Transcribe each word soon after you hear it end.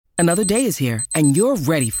Another day is here, and you're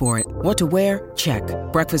ready for it. What to wear? Check.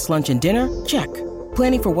 Breakfast, lunch, and dinner? Check.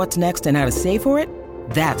 Planning for what's next and how to save for it?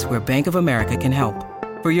 That's where Bank of America can help.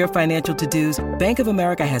 For your financial to-dos, Bank of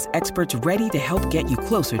America has experts ready to help get you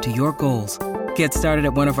closer to your goals. Get started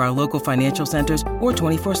at one of our local financial centers or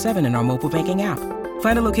 24/7 in our mobile banking app.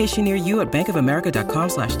 Find a location near you at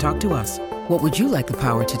bankofamerica.com/talktous. What would you like the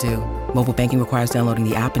power to do? Mobile banking requires downloading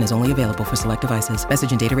the app and is only available for select devices.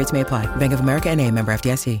 Message and data rates may apply. Bank of America N.A., member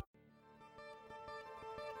FDIC.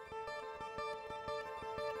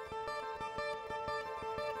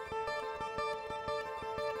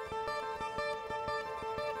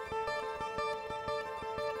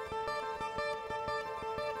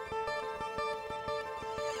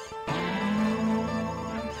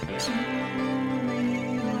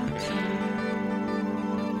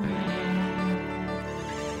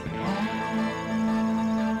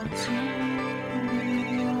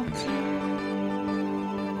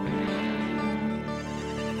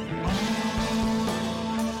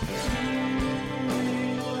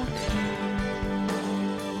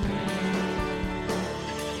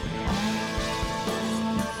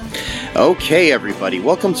 Okay, everybody,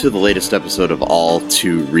 welcome to the latest episode of All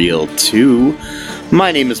Too Real 2.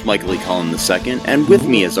 My name is Michael E. Cullen II, and with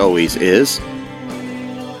me, as always, is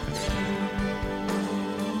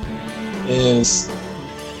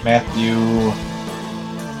Matthew,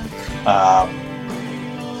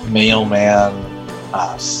 Mailman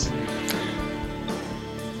Us.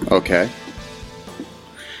 Okay.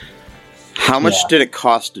 How much did it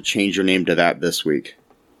cost to change your name to that this week?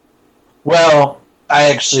 Well, I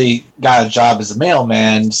actually got a job as a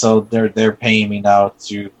mailman, so they're paying me now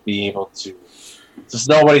to be able to. Since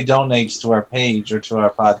nobody donates to our page or to our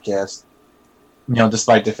podcast,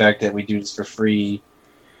 despite the fact that we do this for free,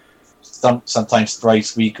 sometimes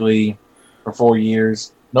thrice weekly for 4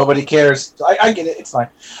 years, nobody cares. I get it; it's fine.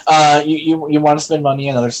 You want to spend money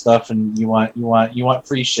on other stuff, and you want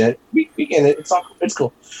free shit. We get it. It's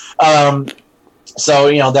cool.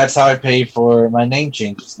 So that's how I pay for my name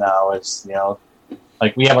changes now. Is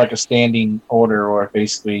like we have like a standing order, or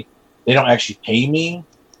basically they don't actually pay me.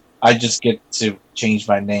 I just get to change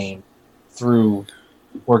my name through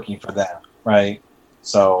working for them, right?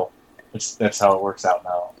 So that's how it works out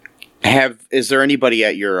now. Is there anybody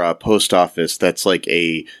at your post office that's like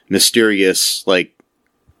a mysterious, like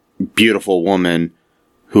beautiful woman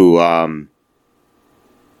who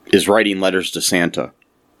is writing letters to Santa?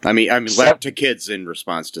 I mean, to kids in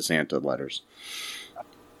response to Santa letters.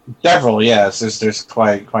 Several, yes. There's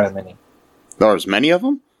quite a many. There's many of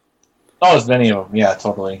them? Oh, there's many of them. Yeah,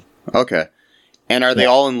 totally. Okay. And are they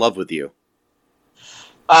all in love with you?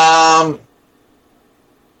 I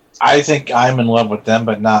think I'm in love with them,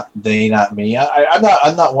 but not me. I'm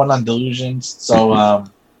not one on delusions, so I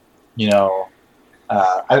don't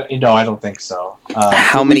think so.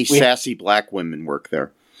 How many sassy black women work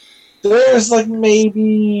there? There's like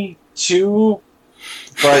maybe 2.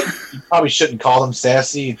 But you probably shouldn't call them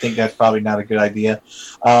sassy. You think that's probably not a good idea.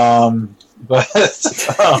 I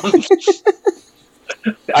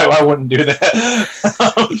wouldn't do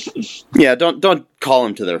that. Yeah, don't call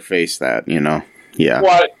them to their face that, Yeah.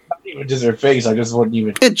 Well, not even to their face. I just wouldn't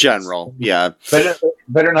even. In general, yeah.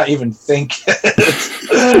 Better not even think.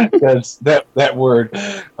 Because that word,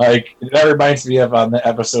 like, that reminds me of on the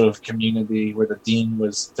episode of Community where the dean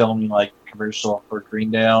was filming like a commercial for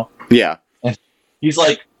Greendale. Yeah. He's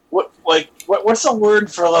like, what's a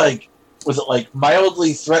word for, like, was it like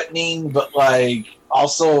mildly threatening, but like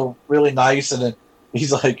also really nice? And then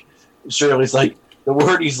he's like, Shirley's like, the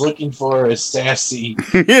word he's looking for is sassy.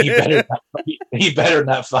 He better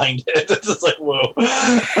not find it. It's just like, whoa.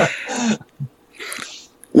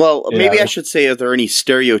 Well, maybe I should say, are there any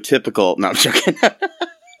stereotypical? No, I'm joking.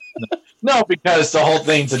 No, because the whole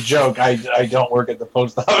thing's a joke. I don't work at the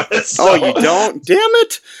post office. So. Oh, you don't? Damn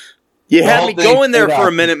it! You had me going there for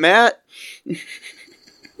a minute, Matt.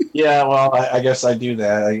 Yeah, well, I guess I do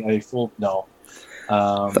that. I fooled. No.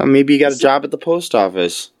 Maybe you got a job at the post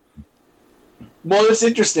office. Well, it's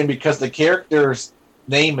interesting because the character's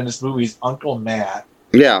name in this movie is Uncle Matt.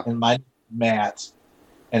 Yeah. And my Matt.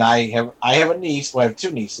 And I have a niece. Well, I have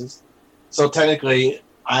 2 nieces. So technically,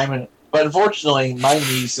 but unfortunately, my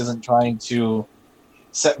niece isn't trying to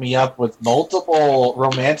set me up with multiple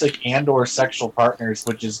romantic and or sexual partners,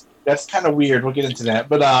 that's kind of weird. We'll get into that.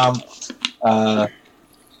 But,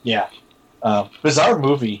 yeah. Bizarre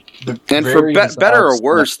movie. And for better or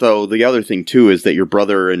worse, though, the other thing, too, is that your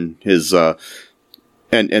brother and his, and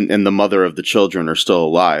the mother of the children are still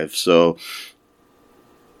alive, so...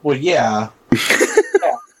 Well, yeah.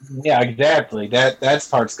 Yeah, exactly. That's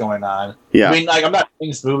part's going on. Yeah. I mean, like, I'm not thinking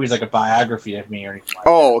this movie's like a biography of me or anything like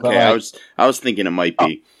Oh, that. okay. But, like, I was thinking it might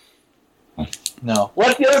be. no. Well,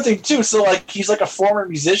 that's the other thing too. So, like, he's like a former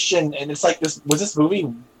musician, and it's like this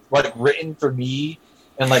movie like written for me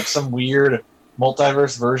and like some weird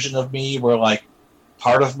multiverse version of me where like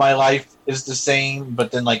part of my life is the same,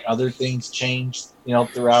 but then like other things change,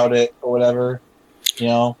 throughout it or whatever.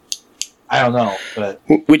 I don't know, but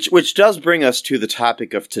Which does bring us to the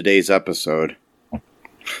topic of today's episode.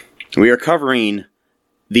 We are covering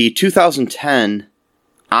the 2010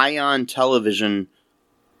 Ion Television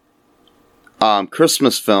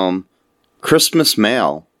Christmas film, Christmas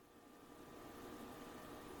Mail.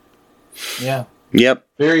 yeah, Yep.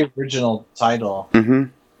 very original title. Mm-hmm.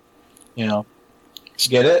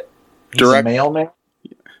 Get it? He's Direct- a mailman.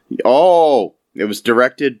 Oh, it was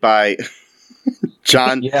directed by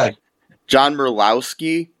John Yeah,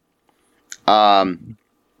 Murlowski.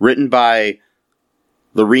 Written by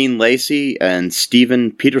Lorene Lacey and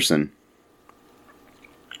Steven Peterson.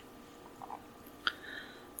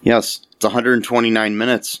 Yes, it's 129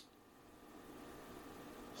 minutes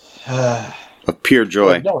of pure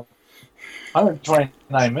joy. No,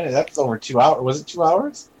 129 minutes. That's over 2 hours. Was it 2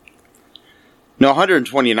 hours? No,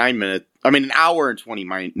 129 minutes. I mean, an hour and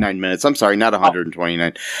 29 minutes. I'm sorry, not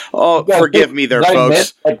 129. Oh, Yeah, forgive me there,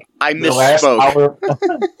 folks. I The last misspoke. hour.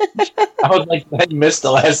 I was like, I missed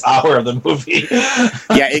the last hour of the movie.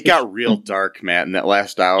 Yeah, it got real dark, Matt, in that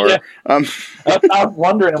last hour. Yeah. I was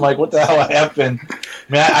wondering, I'm like, what the hell happened? I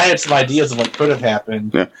mean, I had some ideas of what could have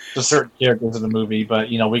happened to certain characters in the movie, but,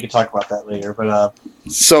 we could talk about that later. But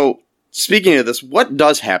So, speaking of this, what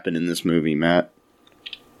does happen in this movie, Matt?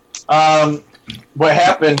 what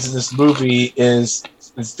happens in this movie is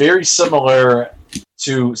very similar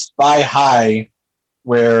to Spy High,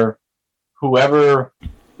 where whoever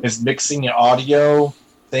is mixing the audio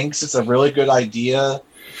thinks it's a really good idea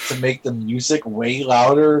to make the music way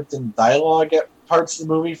louder than dialogue at parts of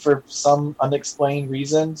the movie for some unexplained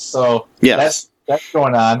reason. So Yes. that's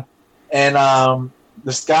going on. And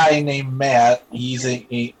this guy named Matt, he's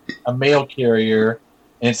a mail carrier,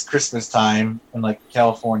 and it's Christmas time in like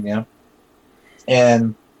California.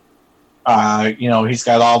 And he's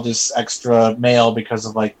got all this extra mail because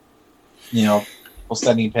of people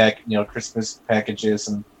sending Christmas packages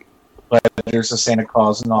and letters to Santa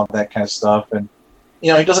Claus and all that kind of stuff. And he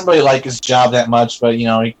doesn't really like his job that much, but he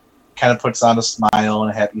kind of puts on a smile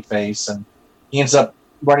and a happy face, and he ends up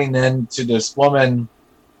running into this woman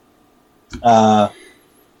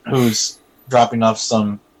who's dropping off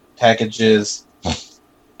some packages,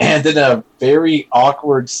 and in a very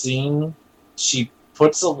awkward scene, she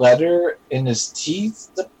puts a letter in his teeth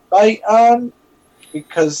to bite on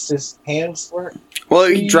because his hands weren't. Well,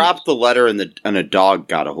 he dropped the letter and a dog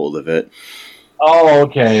got a hold of it. Oh,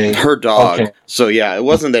 okay. Her dog. Okay. So yeah, it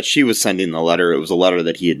wasn't that she was sending the letter; it was a letter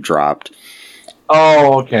that he had dropped.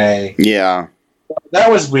 Oh, okay. Yeah. That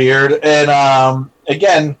was weird. And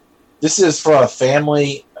again, this is for a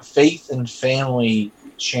faith and family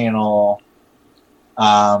channel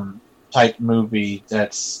type movie.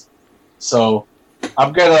 So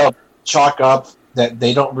I'm gonna chalk up that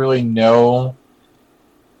they don't really know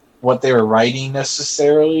what they were writing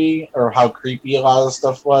necessarily, or how creepy a lot of the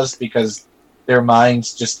stuff was, because their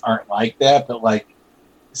minds just aren't like that. But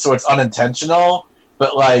so it's unintentional.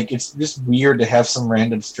 But it's just weird to have some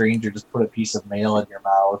random stranger just put a piece of mail in your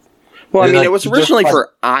mouth. Well, I And, mean, it was originally just,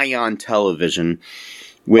 for Ion Television,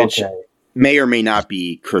 which okay. may or may not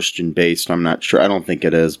be Christian based. I'm not sure. I don't think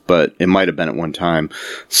it is, but it might have been at one time.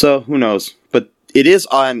 So who knows? But it is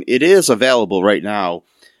available right now,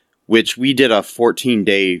 which we did a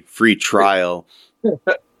 14-day free trial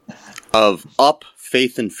of Up,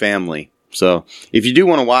 Faith and Family. So if you do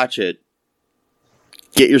want to watch it,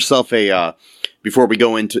 get yourself a before we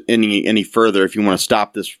go into any further, if you want to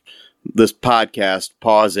stop this podcast,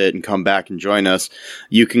 pause it, and come back and join us,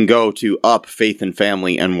 you can go to Up, Faith and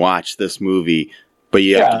Family and watch this movie, but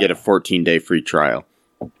you have to get a 14-day free trial.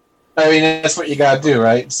 I mean, that's what you gotta do,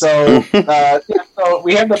 right? So, so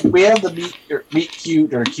we have the meet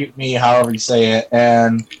cute or cute me, however you say it,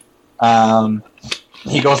 and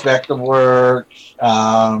he goes back to work.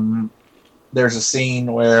 There's a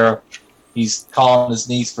scene where he's calling his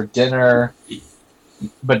niece for dinner,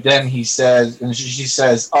 but then he says, and she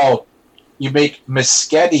says, "Oh, you make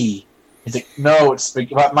Mischetti." He's like, "No, it's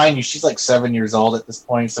spaghetti." Mind you, she's 7 years old at this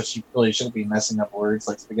point, so she really shouldn't be messing up words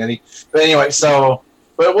like spaghetti. But anyway,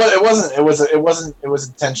 but it wasn't. It was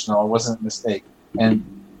intentional. It wasn't a mistake. And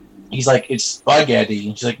he's like, "It's spaghetti,"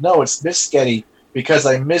 and she's like, "No, it's Mischetti because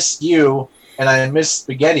I miss you and I miss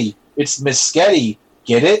spaghetti. It's Mischetti.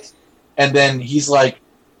 Get it?" And then he's like,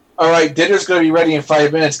 all right, dinner's going to be ready in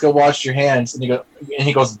 5 minutes. Go wash your hands. And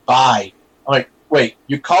he goes, bye. I'm like, wait,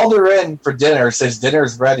 you called her in for dinner, says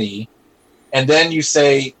dinner's ready, and then you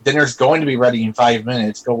say dinner's going to be ready in 5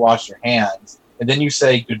 minutes. Go wash your hands. And then you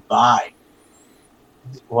say goodbye.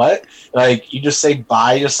 What? Like, you just say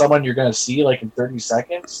bye to someone you're going to see, like, in 30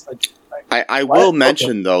 seconds? I will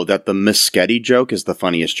mention, though, that the Miss Sketty joke is the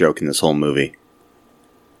funniest joke in this whole movie.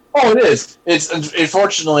 Oh, it is. It's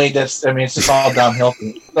unfortunately it's just all downhill.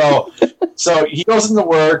 So he goes into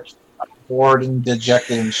work, bored and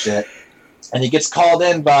dejected and shit, and he gets called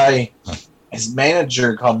in by his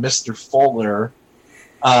manager called Mr. Fuller.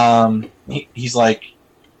 He's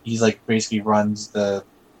basically runs that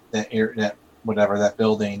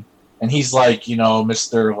building, and he's like,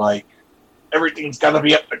 Mr. like, everything's got to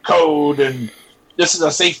be up to code, and this is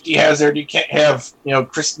a safety hazard. You can't have,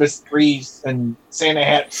 Christmas trees and Santa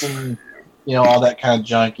hats and, all that kind of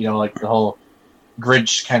junk, like the whole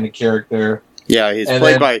Grinch kind of character. Yeah, he's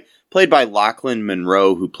played by Lachlan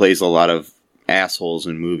Monroe, who plays a lot of assholes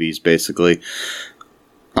in movies, basically.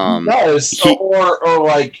 Oblivious.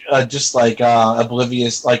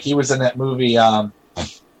 Like, he was in that movie,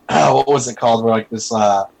 what was it called? Where, like, this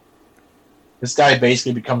guy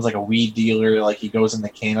basically becomes, like, a weed dealer. Like, he goes into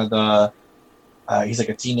Canada. He's like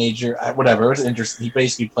a teenager, whatever. It was interesting. He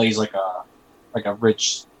basically plays like a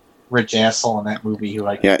rich asshole in that movie who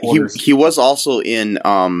he was also in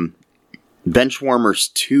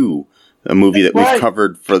Benchwarmers 2, a movie that we've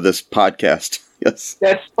covered for this podcast. Yes,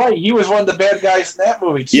 that's right. He was one of the bad guys in that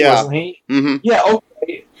movie too, wasn't he? Mm-hmm. Yeah.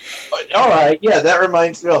 Okay. All right. Yeah, that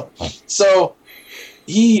reminds me. So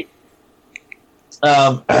he.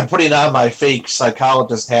 I'm putting on my fake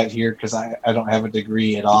psychologist hat here because I don't have a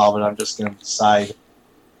degree at all, but I'm just going to decide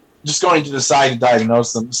to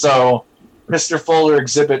diagnose them. So, Mr. Fuller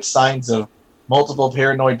exhibits signs of multiple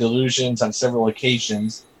paranoid delusions on several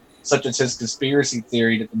occasions, such as his conspiracy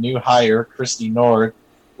theory that the new hire, Christy North,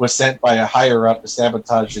 was sent by a higher-up to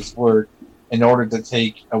sabotage his work in order to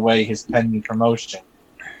take away his pending promotion.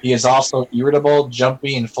 He is also irritable,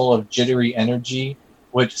 jumpy, and full of jittery energy,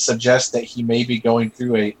 which suggests that he may be going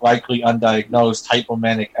through a likely undiagnosed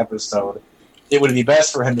hypomanic episode. It would be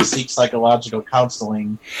best for him to seek psychological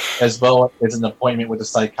counseling as well as an appointment with a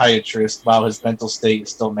psychiatrist while his mental state is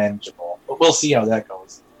still manageable. But we'll see how that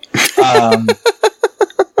goes.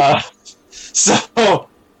 So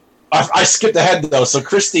I skipped ahead though. So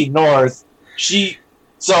Christy North, the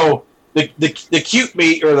cute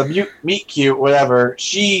meat or the meat cute, whatever,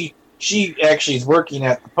 she actually is working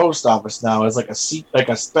at the post office now as like a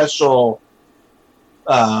special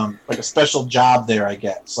job there, I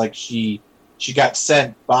guess. Like she got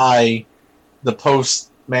sent by the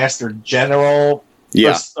postmaster general.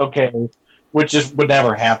 Yeah. Which would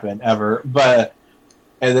never happen ever.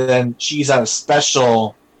 And then she's on a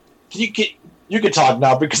special. You can talk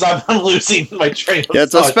now because I'm losing my train of thought. Yeah,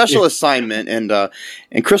 it's a special assignment, and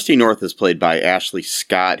Christy North is played by Ashley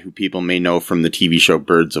Scott, who people may know from the TV show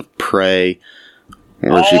Birds of Prey,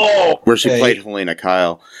 where she played Helena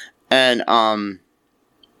Kyle, and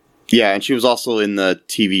and she was also in the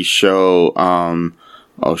TV show.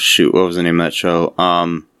 What was the name of that show?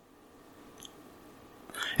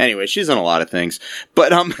 Anyway, she's in a lot of things,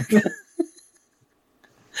 but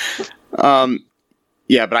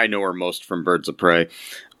yeah, but I know her most from Birds of Prey.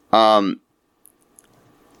 And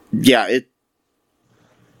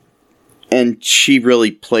she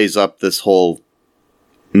really plays up this whole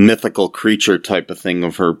mythical creature type of thing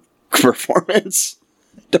of her performance.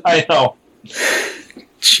 I know.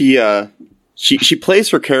 She plays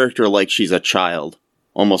her character like she's a child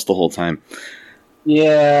almost the whole time.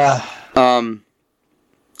 Yeah. I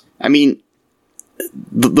mean,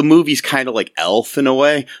 the movie's kind of like Elf in a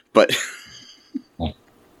way, but.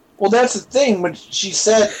 Well, that's the thing. When she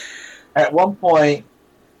said at one point,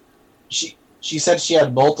 she said she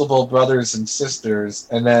had multiple brothers and sisters,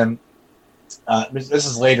 and then this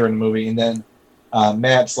is later in the movie, and then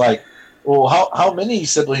Matt's well, how many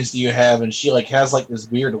siblings do you have? And she has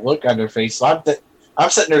this weird look on her face. So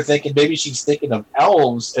I'm sitting there thinking maybe she's thinking of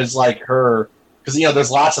elves as her, because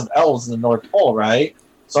there's lots of elves in the North Pole, right?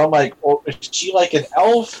 So I'm like, well, is she an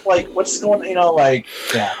elf? What's going,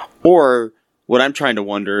 yeah. Or what I'm trying to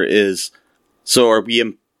wonder is, so are we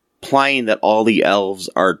implying that all the elves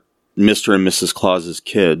are Mr. and Mrs. Claus's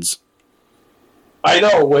kids? I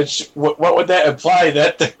know, what would that imply?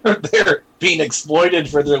 That they're being exploited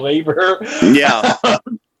for their labor? Yeah.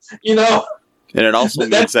 And it also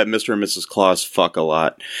means that Mr. and Mrs. Claus fuck a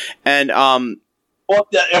lot. And, well,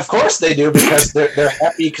 of course they do, because they're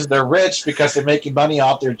happy because they're rich, because they're making money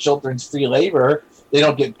off their children's free labor. They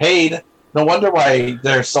don't get paid. No wonder why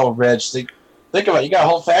they're so rich. Think about it. You got a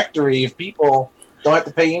whole factory of people, don't have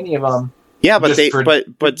to pay any of them. Yeah,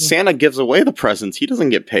 but Santa gives away the presents. He doesn't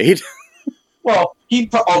get paid. Well,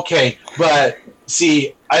 okay, but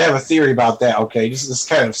see, I have a theory about that. Okay, this is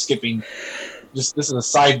kind of skipping. This is a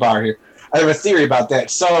sidebar here. I have a theory about that.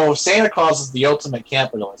 So Santa Claus is the ultimate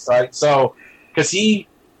capitalist, right? So because he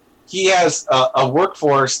has a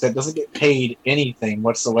workforce that doesn't get paid anything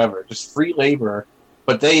whatsoever, just free labor,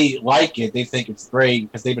 but they like it. They think it's great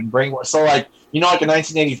because they've been brainwashed. So like in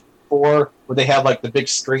 1984, where they have like the big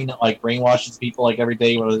screen that like brainwashes people like every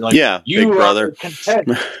day, where they're like, yeah, you Big Brother, are content,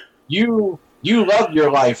 you love your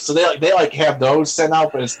life. So they have those sent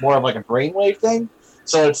out, but it's more of like a brainwave thing.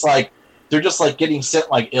 So it's like they're just like getting sent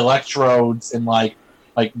like electrodes and like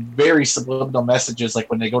very subliminal messages, like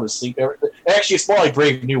when they go to sleep. Actually, it's more like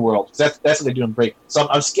Brave New World. That's what they do in Brave. So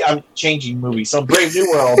I'm changing movies. So in Brave New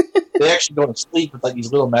World, they actually go to sleep with like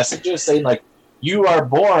these little messages saying like, you are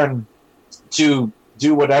born to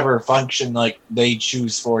do whatever function like they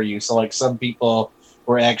choose for you. So like some people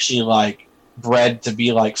were actually like bred to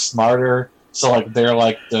be like smarter. So like they're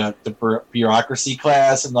like the bureaucracy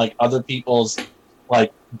class, and like other people's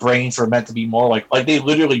like brains were meant to be more like they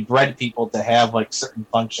literally bred people to have like certain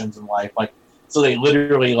functions in life, like so they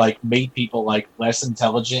literally like made people like less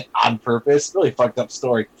intelligent on purpose. Really fucked up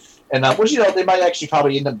story, and which they might actually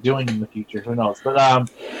probably end up doing in the future. Who knows? But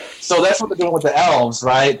so that's what they're doing with the elves,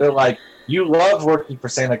 right? They're like, you love working for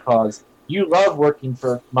Santa Claus, you love working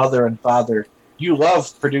for Mother and Father, you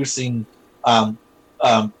love producing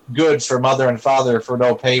goods for Mother and Father for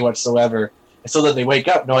no pay whatsoever. And so then they wake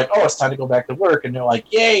up and they're like, oh, it's time to go back to work. And they're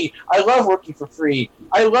like, yay, I love working for free.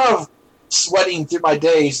 I love sweating through my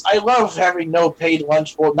days. I love having no paid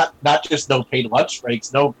lunch. Well, not just no paid lunch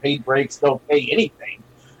breaks, no paid breaks, no pay anything.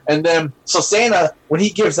 And then, so Santa, when he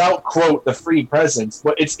gives out, quote, the free presents,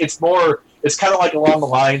 but it's kind of like along the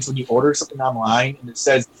lines when you order something online and it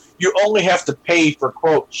says you only have to pay for,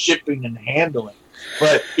 quote, shipping and handling.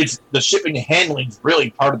 But it's the shipping and handling is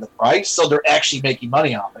really part of the price, so they're actually making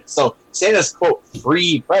money off it. So Santa's, quote,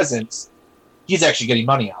 free presents, he's actually getting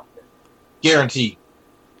money off it. Guaranteed.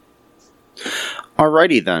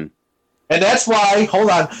 Alrighty then. And that's why,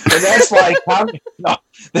 hold on, and that's why,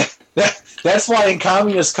 that's why in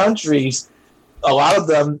communist countries, a lot of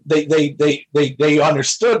them, they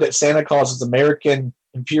understood that Santa Claus is American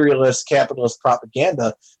imperialist capitalist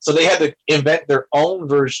propaganda, so they had to invent their own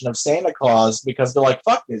version of Santa Claus because they're like,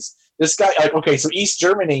 fuck this guy. Like, okay, so East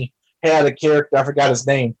Germany had a character, I forgot his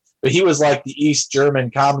name, but he was like the East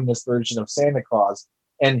German communist version of Santa Claus,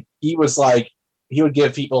 and he was like, he would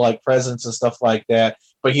give people like presents and stuff like that,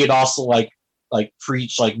 but he'd also like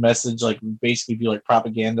preach like message, like basically be like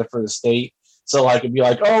propaganda for the state. So like it'd be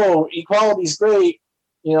like, oh, equality's great,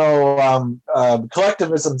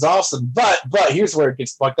 collectivism's awesome, but here's where it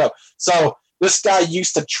gets fucked up. So this guy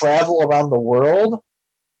used to travel around the world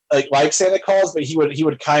like Santa Claus, but he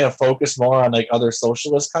would kind of focus more on like other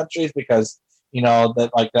socialist countries because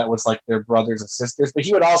that was like their brothers and sisters. But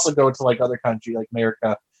he would also go to like other countries like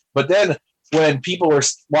America. But then when people were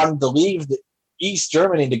wanting to leave East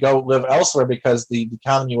Germany to go live elsewhere because the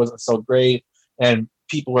economy wasn't so great and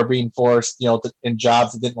people were being forced, in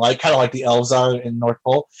jobs they didn't like, kind of like the elves are in North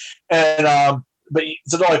Pole. And but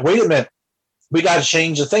so they're like, wait a minute, we got to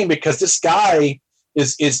change the thing because this guy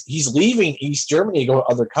he's leaving East Germany to go to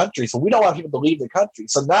other countries, so we don't want people to leave the country.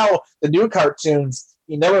 So now the new cartoons,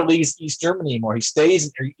 he never leaves East Germany anymore. He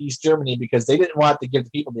stays in East Germany because they didn't want to give the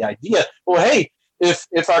people the idea, well, hey,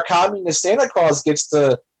 if our communist Santa Claus gets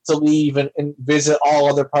to leave and visit all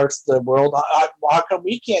other parts of the world, how come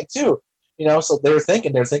we can't too? So they're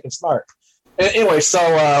thinking smart. Anyway,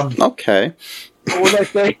 so okay. What was I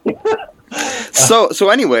saying? So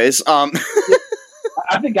anyways, I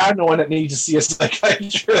think I'm the one that needs to see a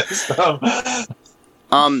psychiatrist.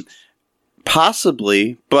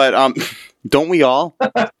 Possibly, but don't we all?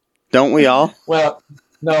 Don't we all? Well,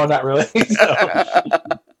 no, not really.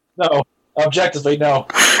 No, objectively, no.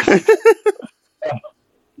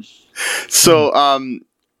 So,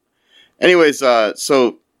 anyways,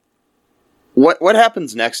 so what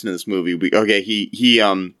happens next in this movie?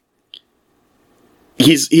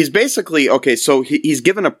 He's basically okay. So he's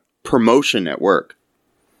given a promotion at work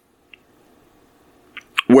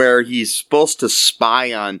where he's supposed to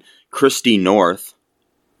spy on Christy North.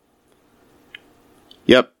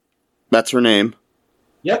 Yep, that's her name.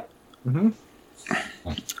 Yep. Mm-hmm.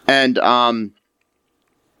 And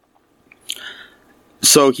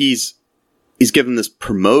so he's given this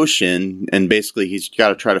promotion, and basically he's got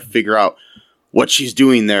to try to figure out what she's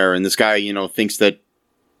doing there. And this guy, thinks that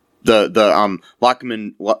the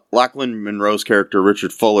Lachlan Monroe's character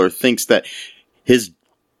Richard Fuller thinks that his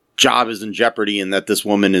job is in jeopardy and that this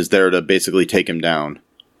woman is there to basically take him down.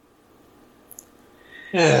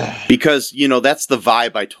 Because, that's the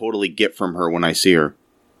vibe I totally get from her when I see her.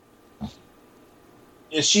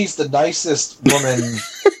 She's the nicest woman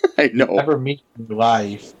I know. you ever meet in your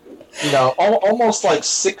life. Almost like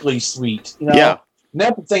sickly sweet. Yeah. And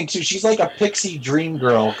that's the thing, too. She's like a pixie dream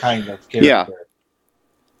girl kind of character. Yeah.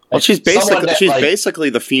 Well, she's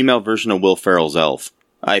basically the female version of Will Ferrell's Elf,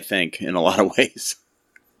 I think, in a lot of ways.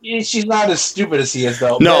 She's not as stupid as he is,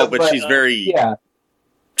 though. No, but she's very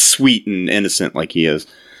sweet and innocent like he is.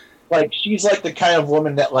 Like, she's like the kind of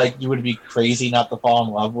woman that, like, you would be crazy not to fall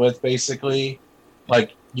in love with, basically.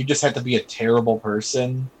 Like, you just have to be a terrible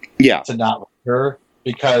person to not like her,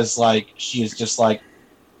 because, like, she is just, like,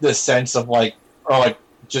 the sense of, like, or, like,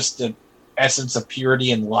 just the essence of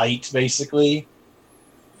purity and light, basically.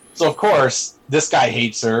 So, of course, this guy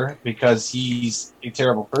hates her because he's a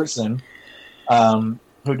terrible person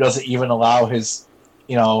who doesn't even allow his,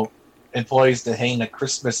 employees to hang a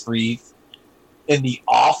Christmas wreath in the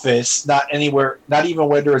office, not anywhere, not even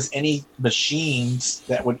where there's any machines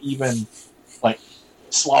that would even, like,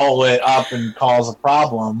 swallow it up and cause a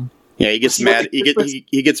problem. Yeah, he gets mad.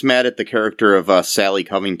 He gets mad at the character of Sally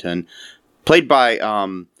Covington, played by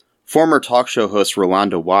former talk show host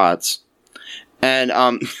Rolanda Watts. And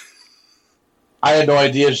I had no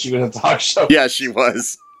idea she was a talk show. Yeah, she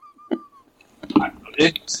was.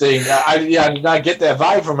 Interesting. I did not get that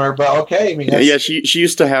vibe from her, but okay. I mean, she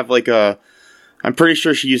used to have like I'm pretty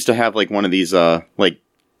sure she used to have like one of these like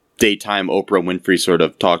daytime Oprah Winfrey sort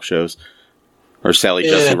of talk shows, or Sally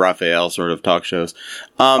Jesse Raphael sort of talk shows.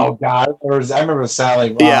 Oh God, I remember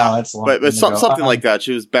Sally. Wow, that's long but something like that.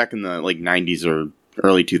 She was back in the like 90s or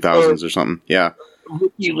early 2000s or something. Yeah.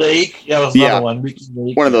 Ricki Lake. Yeah, that was another one. Ricki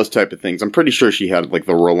Lake. One of those type of things. I'm pretty sure she had like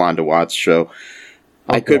the Rolanda Watts show.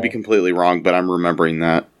 Okay. I could be completely wrong, but I'm remembering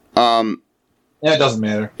that. Yeah, it doesn't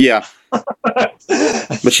matter. Yeah.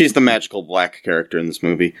 But she's the magical black character in this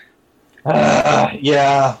movie.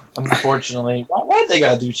 Yeah, unfortunately. Why they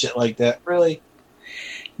gotta do shit like that? Really?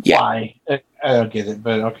 Yeah. Why? I don't get it,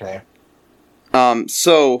 but okay.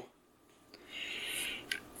 So...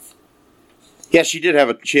 Yeah, she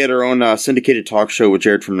had her own syndicated talk show, which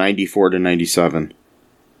aired from 94 to 97.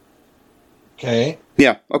 Okay.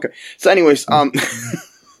 Yeah, okay. So anyways,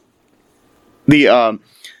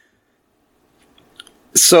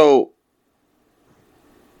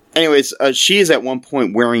 she is at one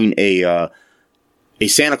point wearing a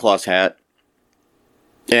Santa Claus hat,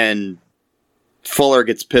 and Fuller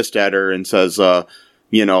gets pissed at her and says, that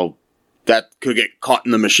could get caught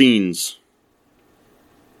in the machines.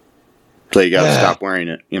 So you gotta stop wearing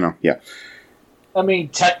it, yeah. I mean,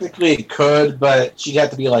 technically it could, but she'd have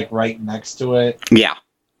to be, like, right next to it. Yeah.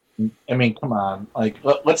 I mean, come on. Like,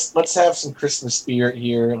 let's have some Christmas spirit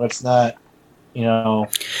here. Let's not, You know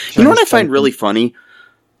what I find really funny?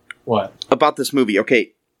 What? About this movie?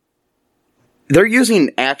 Okay. They're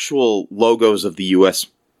using actual logos of the U.S.,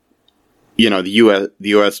 the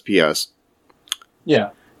USPS. Yeah.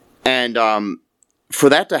 And for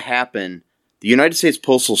that to happen, the United States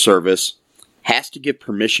Postal Service has to give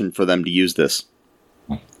permission for them to use this.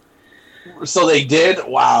 So they did?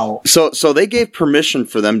 Wow. So they gave permission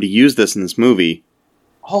for them to use this in this movie.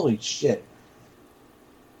 Holy shit.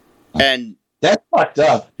 And that's fucked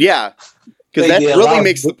up. Yeah. Because that really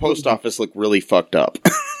makes the post office look really fucked up.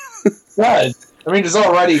 Yeah. I mean, there's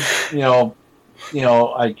already, I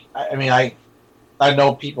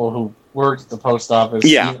know people who worked at the post office.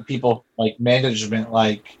 Yeah. People like management,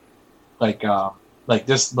 like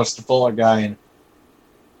this Mr. Fuller guy, and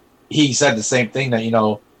he said the same thing, that,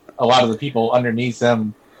 a lot of the people underneath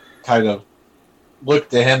them kind of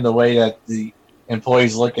looked at him the way that the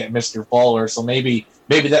employees look at Mr. Fuller. So maybe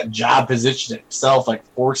that job position itself like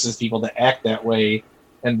forces people to act that way,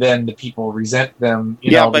 and then the people resent them.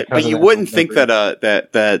 But you wouldn't think that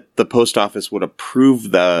that the post office would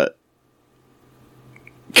approve the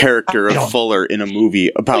character of Fuller in a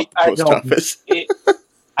movie about the post office.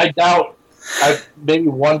 I doubt. Maybe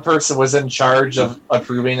one person was in charge of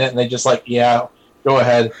approving it, and they just like, yeah, go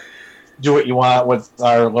ahead, do what you want with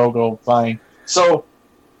our logo, fine. So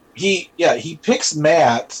he picks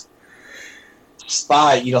Matt,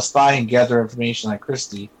 spy and gather information on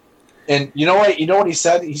Christy. And you know what he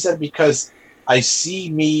said? He said, because I see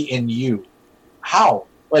me in you. How?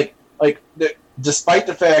 Despite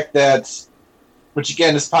the fact that, which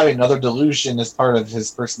again is probably another delusion as part of his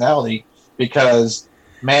personality, because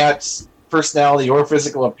Matt's personality or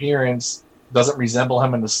physical appearance doesn't resemble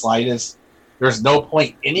him in the slightest. There's no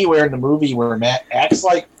point anywhere in the movie where Matt acts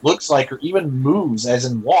like, looks like, or even moves, as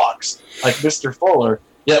in walks, like Mr. Fuller.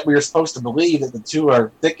 Yet we were supposed to believe that the two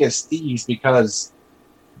are thick as thieves because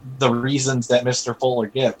the reasons that Mr. Fuller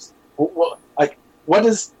gives.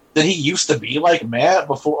 Did he used to be like Matt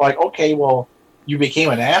before? Like, okay, well, you became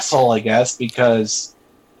an asshole, I guess, because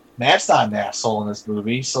Matt's not an asshole in this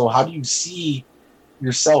movie. So how do you see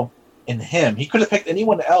yourself in him? He could have picked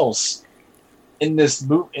anyone else in this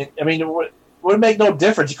movie. I mean, it would make no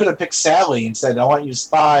difference. He could have picked Sally and said, "I want you to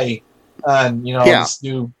spy on, this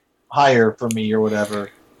new hire for me," or whatever.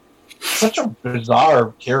 Such a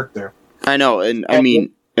bizarre character. I know, and I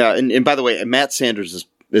mean, yeah, and by the way, Matt Sanders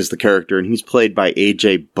is the character, and he's played by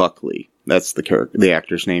A.J. Buckley. That's the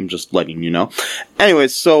actor's name, just letting you know.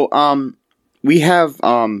 Anyways, so we have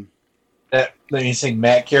let me say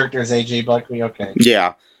Matt character is A.J. Buckley. Okay.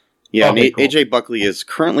 Yeah. Okay, cool. A.J. Buckley is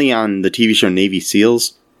currently on the TV show Navy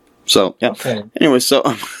SEALs. So yeah. Okay. Anyway, so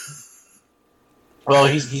well,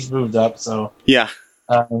 he's moved up, so yeah.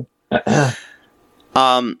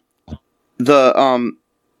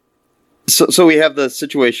 So we have the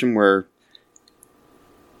situation where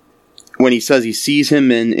when he says he sees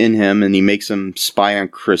him in him and he makes him spy on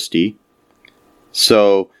Christy.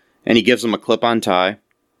 So, and he gives him a clip-on tie.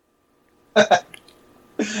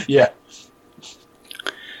 Yeah.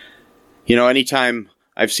 Anytime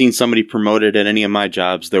I've seen somebody promoted at any of my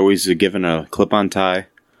jobs, they're always given a clip-on tie.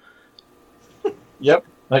 Yep.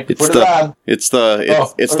 Like, put it on. It's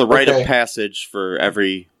the rite of passage for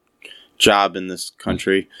every job in this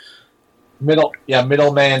country. Middle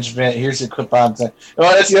management. Here's your clip-on tie.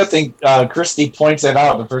 Well, that's the other thing. Christy points that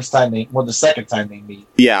out the second time they meet.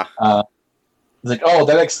 Yeah. He's like, "Oh,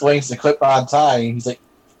 that explains the clip-on tie." And he's like,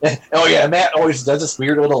 "Oh yeah." And Matt always does this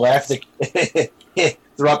weird little laugh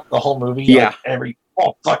throughout the whole movie. Yeah. Like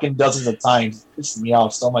fucking dozens of times. It pisses me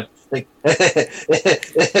off so much. Like, it's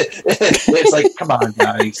like, come on,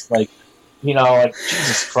 guys. Like,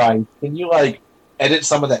 Jesus Christ. Can you, edit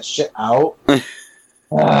some of that shit out?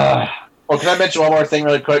 Well, can I mention one more thing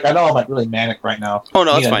really quick? I know I'm, really manic right now. Oh,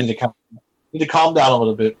 no, that's fine. Need to calm down a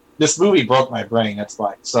little bit. This movie broke my brain, that's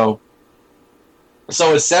why. So a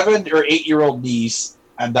 7 or 8 year old niece,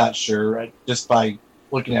 I'm not sure, just by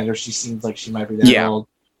looking at her, she seems like she might be that old.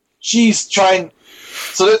 She's trying...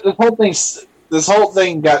 So this whole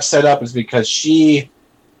thing got set up is because she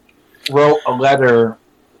wrote a letter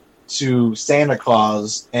to Santa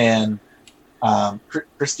Claus, and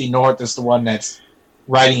Christy North is the one that's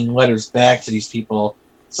writing letters back to these people.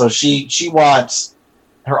 So she wants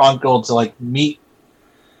her uncle to meet.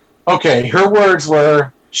 Okay, her words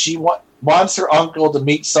were she wants her uncle to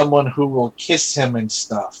meet someone who will kiss him and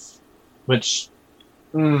stuff. Which,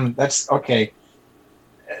 that's okay.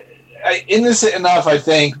 Innocent enough, I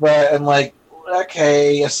think, but I'm like,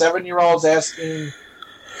 okay, a 7-year-old's asking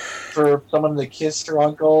for someone to kiss her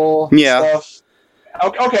uncle. Yeah. Stuff.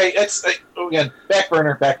 Okay, it's again back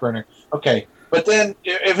burner. Okay, but then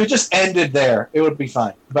if it just ended there, it would be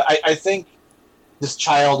fine. But I think this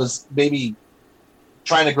child is maybe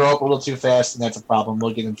trying to grow up a little too fast, and that's a problem.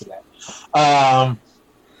 We'll get into that.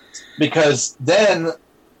 Because then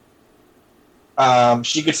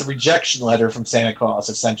she gets a rejection letter from Santa Claus,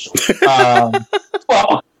 essentially.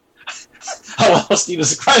 Well, how else do you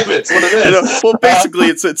describe it? It's what it is. Well, basically,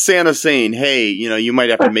 it's Santa saying, "Hey, you might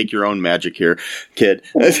have to make your own magic here, kid."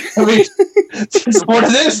 I mean, it's what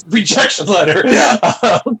it is. Rejection letter.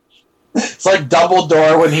 Yeah. It's like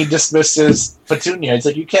Dumbledore when he dismisses Petunia. It's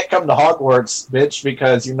like, you can't come to Hogwarts, bitch,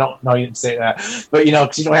 because you don't. No, you didn't say that, but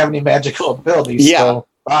because you don't have any magical abilities. Yeah. So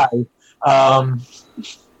bye.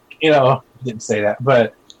 Didn't say that,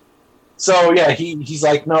 but so yeah, he's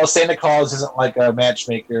like, no, Santa Claus isn't like a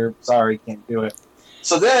matchmaker. Sorry, can't do it.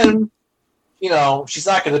 So then, she's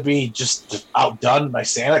not going to be just outdone by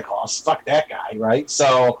Santa Claus. Fuck that guy, right?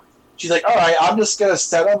 So she's like, all right, I'm just going to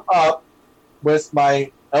set him up with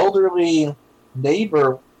my elderly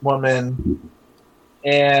neighbor woman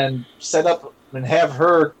and set up and have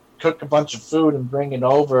her cook a bunch of food and bring it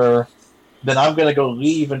over. Then I'm going to go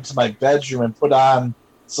leave into my bedroom and put on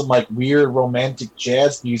some weird romantic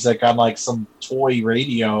jazz music on some toy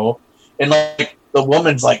radio, and the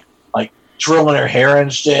woman's like twirling her hair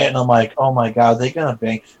and shit, and I'm like, oh my god, they gonna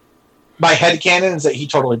bang. My headcanon is that he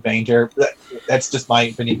totally banged her. That's just my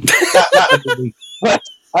opinion. Not but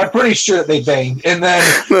I'm pretty sure that they banged. And then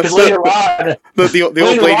because later on, the old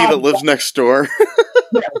lady that lives next door.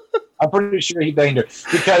 Yeah, I'm pretty sure he banged her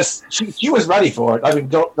because she was ready for it. I mean,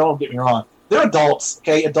 don't get me wrong. They're adults,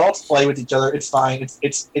 okay? Adults play with each other. It's fine.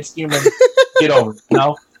 It's human. Get over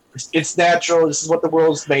it, It's natural. This is what the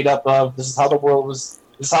world's made up of. This is how the world was.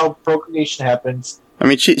 This is how procreation happens. I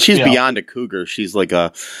mean, she's beyond a cougar. She's like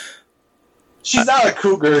a... She's not a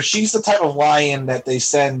cougar. She's the type of lion that they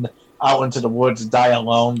send out into the woods and die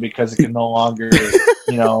alone because it can no longer,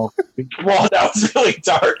 well, that was really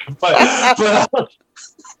dark, but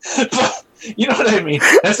you know what I mean?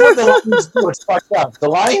 That's what the Lions do. It's fucked up. The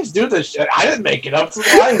Lions do this shit. I didn't make it up, so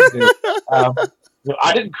the Lions do.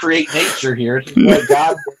 I didn't create nature here. It's what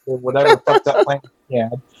God or whatever fucked up plan he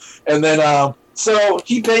had. And then, so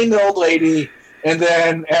he banged the old lady, and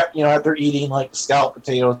then, after eating, like, scalloped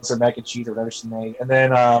potatoes or mac and cheese or whatever she made, and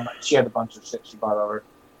then she had a bunch of shit she brought over.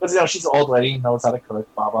 But, she's an old lady, knows how to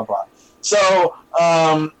cook, blah, blah, blah. So,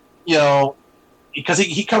 because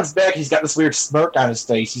he comes back, he's got this weird smirk on his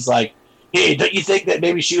face. He's like, hey, don't you think that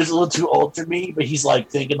maybe she was a little too old for me? But he's like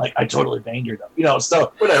thinking like, I totally banged her though.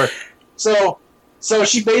 So whatever. So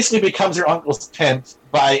she basically becomes her uncle's pimp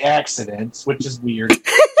by accident, which is weird.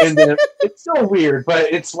 And then it's so weird,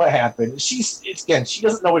 but it's what happened. She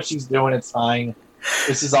doesn't know what she's doing. It's fine.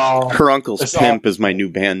 This is all. Her uncle's pimp is my new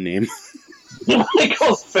band name.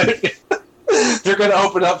 Uncle's pimp. They're going to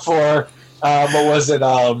open up for, what was it?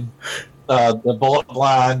 The Bullet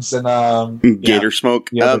Blondes and Gator Smoke.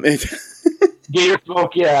 Yeah, Gator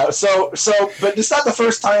Smoke, yeah. So, but it's not the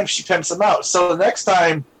first time she pimps them out. So the next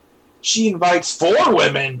time she invites 4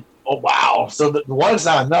 women. Oh wow! So the one's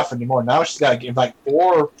not enough anymore. Now she's got to invite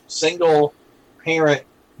 4 single parent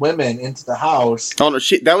women into the house. Oh no,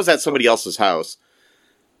 that was at somebody else's house.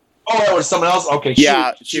 Oh, that was someone else. Okay,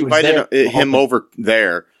 yeah, she invited him over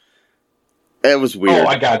there. It was weird. Oh,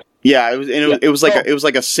 I got it. Yeah, it was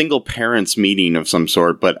like a single parents meeting of some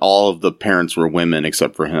sort, but all of the parents were women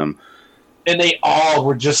except for him. And they all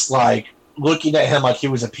were just like looking at him like he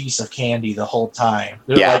was a piece of candy the whole time.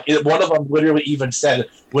 Yeah. Like, one of them literally even said,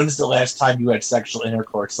 "When's the last time you had sexual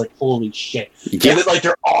intercourse?" Like, holy shit! Yeah. And then, like,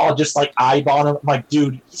 they're all just like eyeballing him. I'm like,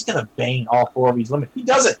 dude, he's gonna bang all 4 of these women. He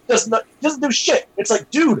doesn't do shit. It's like,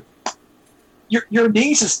 dude, your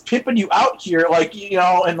niece is pimping you out here, like,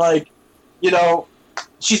 and like,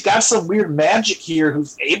 she's got some weird magic here.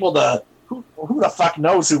 Who's able to? Who the fuck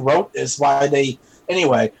knows who wrote this? Why they?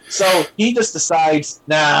 Anyway, so he just decides,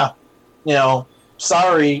 nah,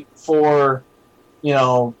 sorry for,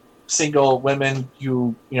 single women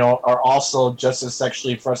who, are also just as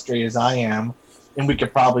sexually frustrated as I am, and we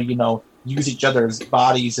could probably, use each other's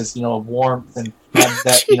bodies as, warmth and have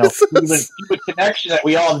that, human connection that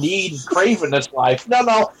we all need and crave in this life.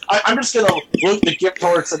 No, I'm just going to look the gift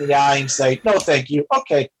horse in the eye and say, no, thank you.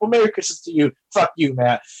 Okay, well, Merry Christmas to you. Fuck you,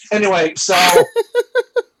 Matt. Anyway, so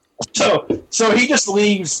he just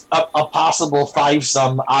leaves a possible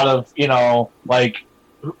fivesome out of, like,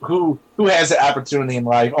 who has the opportunity in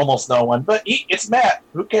life? Almost no one. But it's Matt.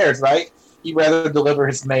 Who cares, right? He'd rather deliver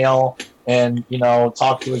his mail and,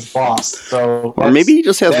 talk to his boss. So, or maybe he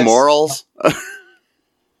just has morals.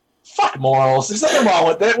 Fuck morals. There's nothing wrong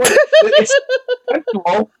with it.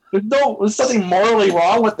 There's nothing morally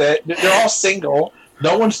wrong with it. They're all single.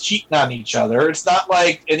 No one's cheating on each other. It's not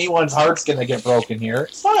like anyone's heart's going to get broken here.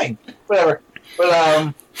 It's fine. Whatever.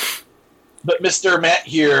 But Mr. Matt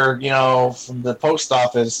here, from the post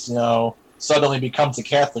office, suddenly becomes a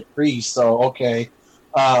Catholic priest. So, okay.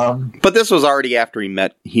 But this was already after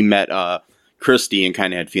he met Christy and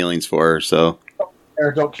kind of had feelings for her, so.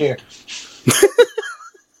 Don't care.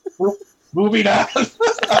 Moving on.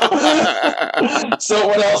 So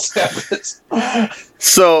what else happens?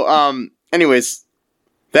 So, anyways,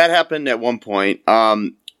 that happened at one point.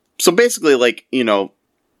 So basically, like,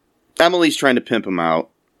 Emily's trying to pimp him out,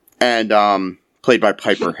 and played by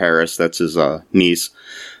Piper Harris, that's his niece,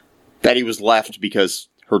 that he was left because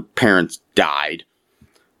her parents died.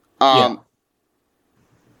 Yeah.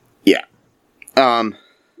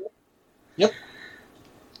 Yep.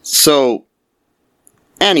 So,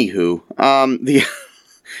 anywho, do you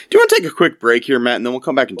want to take a quick break here, Matt, and then we'll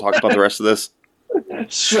come back and talk about the rest of this?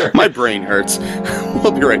 Sure. My brain hurts.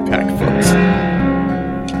 We'll be right back, folks.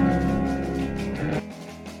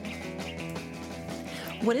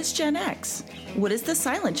 What is Gen X? What is the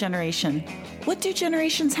silent generation? What do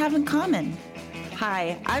generations have in common?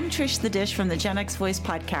 Hi, I'm Trish the Dish from the Gen X Voice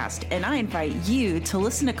podcast, and I invite you to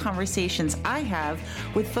listen to conversations I have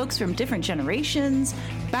with folks from different generations,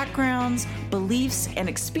 backgrounds, beliefs, and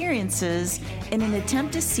experiences in an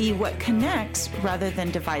attempt to see what connects rather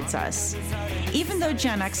than divides us. Even though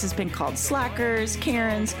Gen X has been called slackers,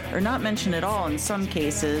 Karens, or not mentioned at all in some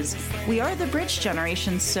cases, we are the bridge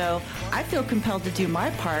generation, so I feel compelled to do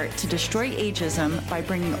my part to destroy ageism by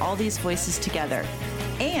bringing all these voices together.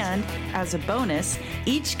 And, as a bonus,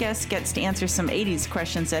 each guest gets to answer some 80s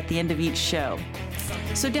questions at the end of each show.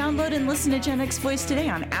 So download and listen to Gen X Voice today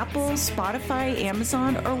on Apple, Spotify,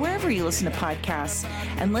 Amazon, or wherever you listen to podcasts.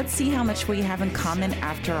 And let's see how much we have in common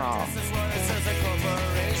after all.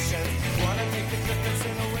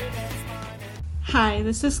 Hi,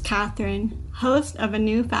 this is Catherine, host of a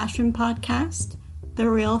new fashion podcast, The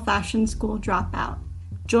Real Fashion School Dropout.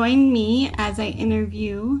 Join me as I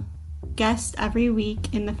interview guests every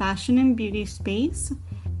week in the fashion and beauty space,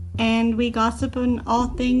 and we gossip on all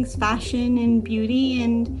things fashion and beauty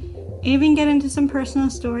and even get into some personal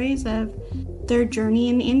stories of their journey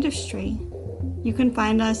in the industry. You can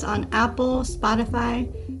find us on Apple,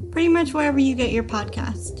 Spotify, pretty much wherever you get your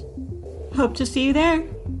podcast. Hope to see you there.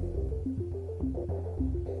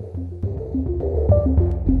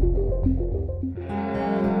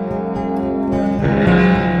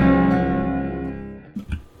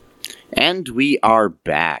 And we are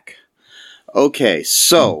back. Okay,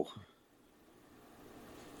 so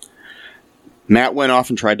Matt went off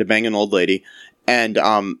and tried to bang an old lady, and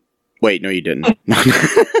wait, no, you didn't.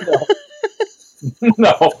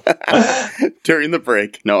 No. During the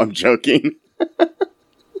break. No, I'm joking.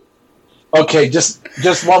 Okay, just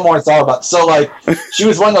one more thought about. So, like, she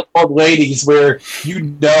was one of the old ladies where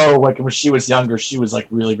like when she was younger, she was like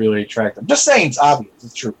really, really attractive. Just saying, it's obvious,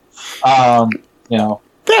 it's true.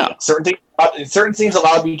 Yeah. Certain things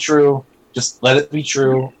allowed to be true. Just let it be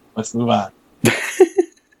true. Let's move on.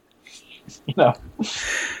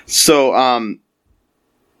 So,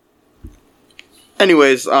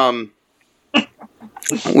 anyways,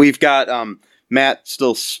 we've got Matt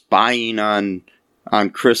still spying on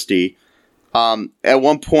Christy. At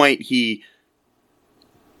one point, he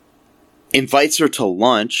invites her to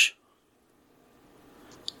lunch.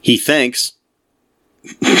 He thinks.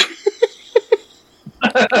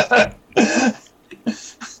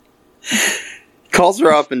 Calls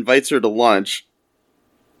her up, invites her to lunch.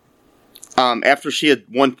 After she had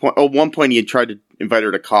one point he had tried to invite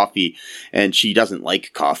her to coffee, and she doesn't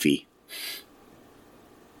like coffee.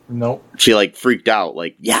 Nope. She like freaked out,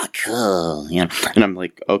 like, yeah, cool, you know. And I'm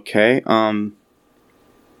like, okay,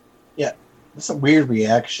 yeah, that's a weird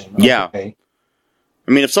reaction. Yeah. Okay.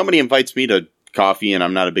 I mean, if somebody invites me to coffee and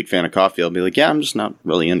I'm not a big fan of coffee, I'll be like, yeah, I'm just not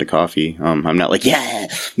really into coffee. I'm not like, yeah.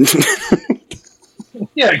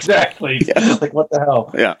 Yeah, exactly. Yeah. Like, what the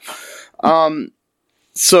hell? Yeah.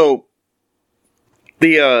 So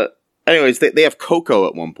anyways, they have cocoa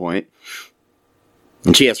at one point,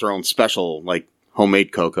 and she has her own special, like,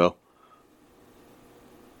 homemade cocoa.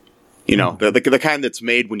 You know, the kind that's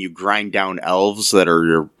made when you grind down elves that are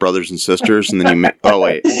your brothers and sisters, and then you make... Oh,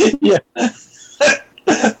 wait. Yeah.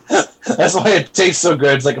 That's why it tastes so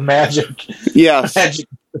good. It's like magic. Yes. Magic.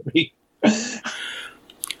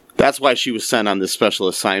 That's why she was sent on this special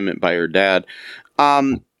assignment by her dad.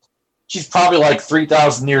 She's probably like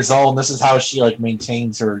 3,000 years old, and this is how she like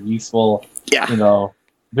maintains her youthful,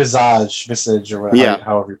 visage or whatever,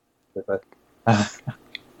 however you put it.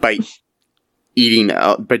 By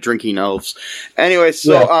drinking elves. Anyway,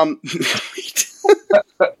 so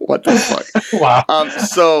what the fuck? Wow.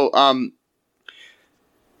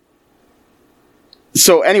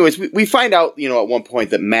 So anyways, we find out, at one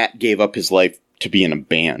point that Matt gave up his life to be in a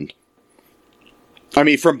band. I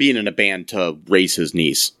mean, from being in a band to raise his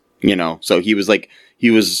niece, So he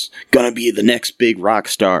was gonna be the next big rock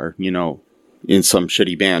star, in some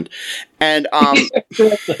shitty band. And,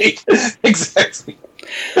 Exactly.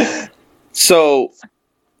 So,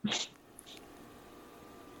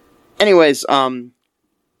 anyways, oh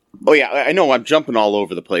yeah, I know I'm jumping all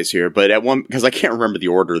over the place here, but because I can't remember the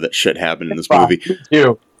order that shit happened in this movie.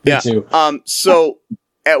 Me Yeah. too. So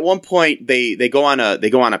at one point they go on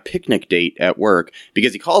a picnic date at work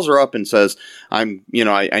because he calls her up and says, I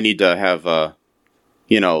need to have I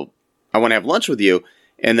want to have lunch with you.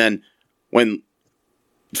 And then when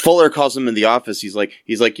Fuller calls him in the office, he's like,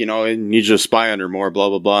 I need you to spy on her more, blah,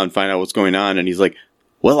 blah, blah, and find out what's going on. And he's like,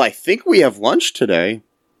 well, I think we have lunch today.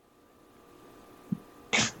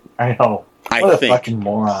 I know. What a fucking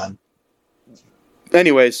moron.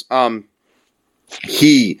 Anyways,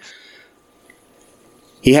 he's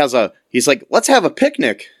like, let's have a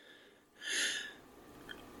picnic.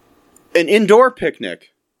 An indoor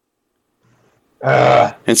picnic.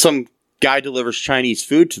 And some guy delivers Chinese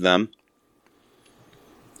food to them.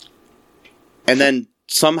 And then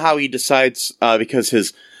somehow he decides, because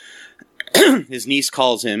his niece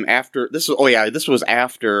calls him after, this was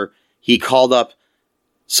after he called up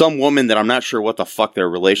some woman that I'm not sure what the fuck their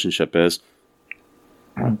relationship is.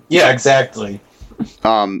 Yeah, exactly.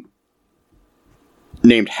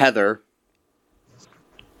 Named Heather,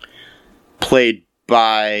 played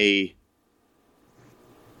by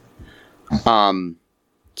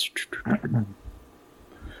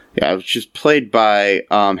she's played by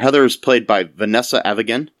Heather is played by Vanessa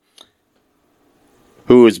Evigan,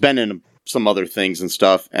 who has been in some other things and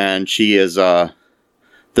stuff, and she is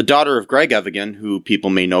the daughter of Greg Evigan, who people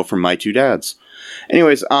may know from My Two Dads.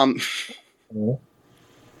 Anyways,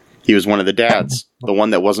 he was one of the dads, the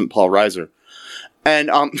one that wasn't Paul Reiser. And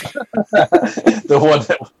the one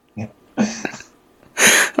that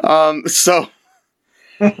so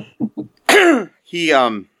he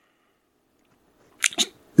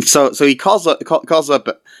so he calls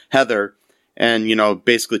up Heather and, you know,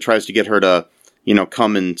 basically tries to get her to, you know,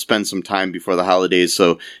 come and spend some time before the holidays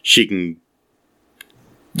so she can,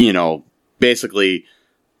 you know, basically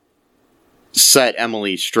set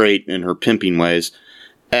Emily straight in her pimping ways.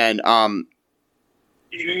 And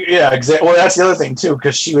yeah, exactly. Well, that's the other thing too,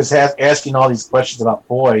 because she was asking all these questions about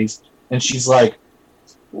boys, and she's like,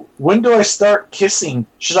 "When do I start kissing?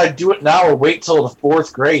 Should I do it now or wait till the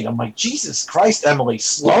 4th grade?" I'm like, Jesus Christ, Emily,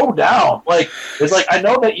 slow down. Like, it's like, I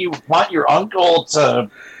know that you want your uncle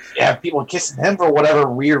to have people kissing him for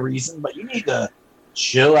whatever weird reason, but you need to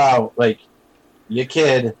chill out. Like, you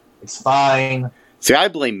kid, it's fine. See, I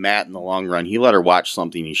blame Matt in the long run. He let her watch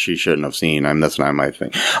something she shouldn't have seen. That's not my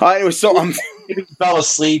thing. It was so Maybe he fell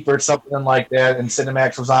asleep or something like that, and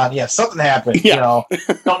Cinemax was on. Yeah, something happened. Yeah. You know,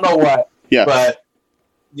 don't know what. Yeah, but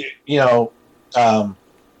you know,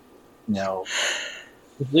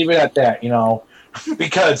 just leave it at that. You know,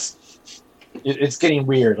 because it's getting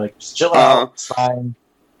weird. Like, just chill out. It's fine.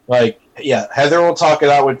 Like, yeah, Heather will talk it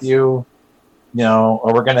out with you. You know,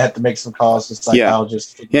 or we're gonna have to make some calls to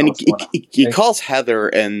psychologists. Yeah, and he calls Heather,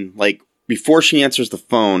 and like before she answers the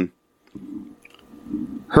phone,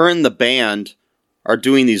 her and the band are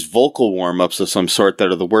doing these vocal warm-ups of some sort that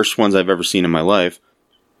are the worst ones I've ever seen in my life.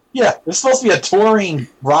 Yeah, it's supposed to be a touring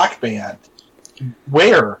rock band.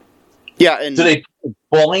 Where? Yeah, and do they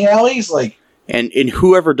bowling alleys? Like, and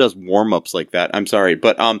whoever does warm-ups like that, I'm sorry,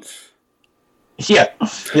 but yeah,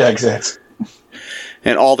 exactly.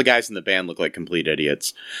 And all the guys in the band look like complete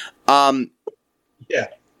idiots. Yeah.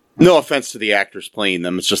 No offense to the actors playing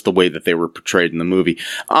them. It's just the way that they were portrayed in the movie.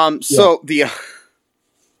 So the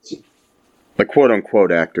quote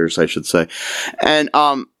unquote actors, I should say. And,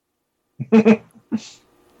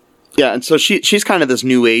 yeah. And so she's kind of this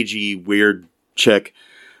new agey weird chick,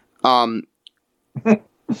 who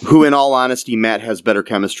in all honesty, Matt has better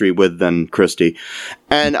chemistry with than Christy.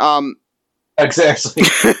 And, exactly.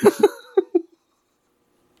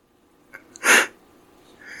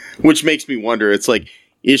 Which makes me wonder, it's like,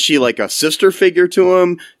 is she like a sister figure to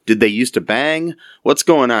him? Did they used to bang? What's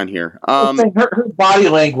going on here? Her body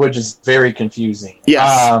language is very confusing.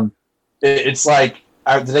 Yes. It's like,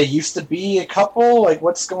 do they used to be a couple? Like,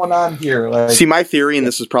 what's going on here? Like, see, my theory, and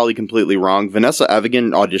this is probably completely wrong, Vanessa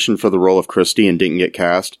Evigan auditioned for the role of Christy and didn't get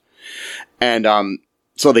cast. And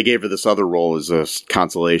so they gave her this other role as a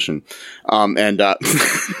consolation.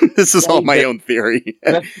 This is all my own theory.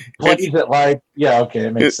 Plays it like, yeah, okay,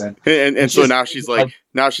 it makes sense. And so now she's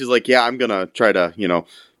like, yeah, I'm gonna try to, you know,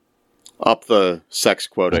 up the sex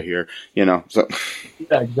quota here, you know. So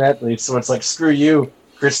yeah, exactly. So it's like, screw you,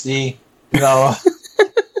 Christy. You know.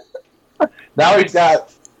 Now he's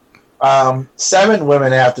got 7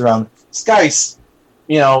 women after him. This guy's,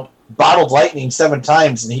 you know, bottled lightning 7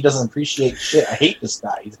 times, and he doesn't appreciate shit. I hate this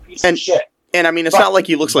guy. He's a piece of shit. And I mean, it's not like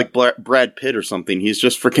he looks like Brad Pitt or something. He's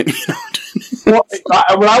just freaking. You know. Well,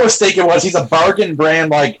 what I was thinking was he's a bargain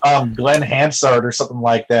brand like Glenn Hansard or something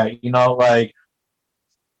like that. You know, like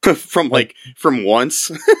from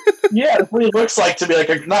Once. Yeah, that's what he looks like to me.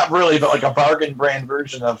 Like not really, but like a bargain brand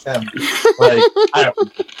version of him. Like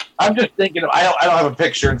I'm just thinking. I don't have a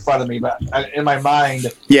picture in front of me, but in my mind,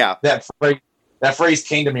 yeah, that phrase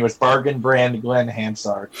came to me was bargain brand Glenn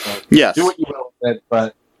Hansard. So yes, do what you will with it,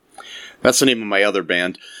 but. That's the name of my other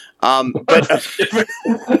band. And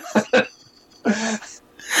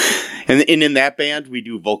in that band, we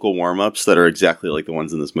do vocal warm-ups that are exactly like the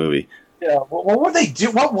ones in this movie. Yeah, what would they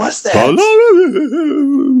do? What was that?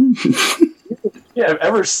 Yeah, I've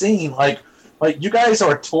ever seen. Like you guys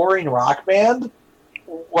are a touring rock band?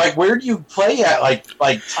 Like, where do you play at? Like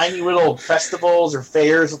tiny little festivals or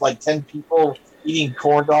fairs with like 10 people eating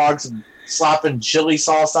corn dogs and slopping chili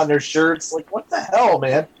sauce on their shirts. Like, what the hell,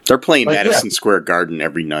 man? They're playing Madison Square Garden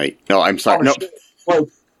every night. No, I'm sorry. No. Like,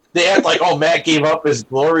 they act like, oh, Matt gave up his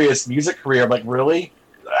glorious music career. I'm like, really?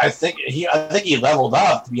 I think he leveled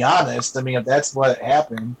up, to be honest. I mean, if that's what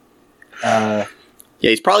happened. Yeah,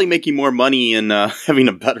 he's probably making more money and having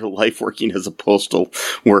a better life working as a postal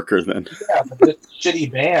worker than. Yeah, but this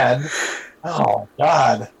shitty band. Oh,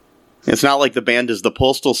 God. It's not like the band is the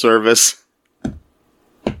Postal Service.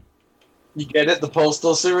 You get it? The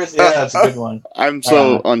Postal Service? Yeah, that's a good one. I'm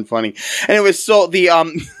so unfunny. Anyway, so the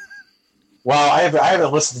Wow, I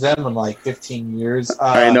haven't listened to them in like 15 years.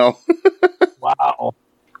 I know. Wow.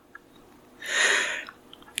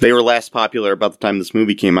 They were last popular about the time this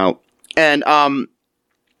movie came out. And,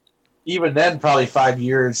 even then, probably 5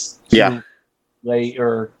 years Yeah. too late.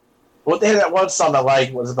 Or what they had that one song I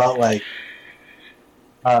liked was about like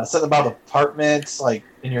something about apartments, like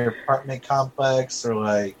in your apartment complex, or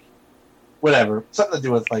like whatever, something to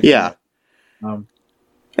do with like Yeah. that.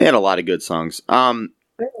 they had a lot of good songs.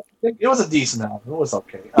 It was a decent album. It was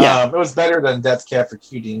okay. Yeah. It was better than Death Cab for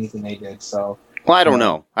Cutie, anything they did. So Well, I don't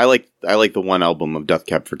know. I like the one album of Death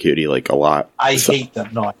Cab for Cutie like a lot. I So- hate them.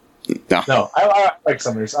 No, No. I like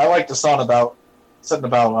some of theirs. I like the song about something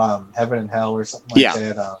about heaven and hell or something like Yeah.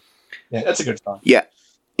 that. Yeah, that's a good song. Yeah.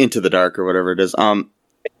 Into the Dark or whatever it is.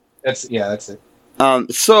 That's it.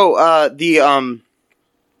 So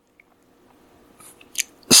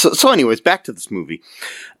anyways, back to this movie.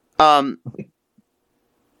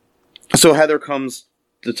 So Heather comes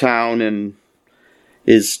to town and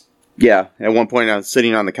is, at one point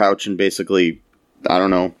sitting on the couch and basically, I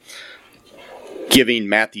don't know, giving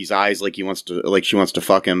Matt these eyes like she wants to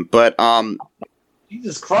fuck him. But,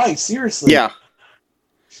 Jesus Christ, seriously. yeah.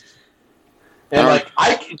 And like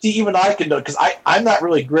I can know, because I'm not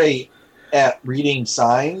really great at reading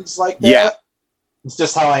signs like that. Yeah. It's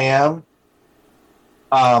just how I am.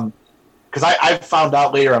 Because I found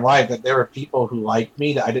out later in life that there were people who liked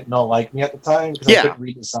me that I didn't know liked me at the time because I couldn't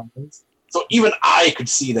read the signs. So even I could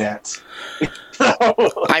see that.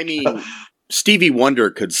 I mean, Stevie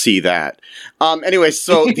Wonder could see that. Anyway,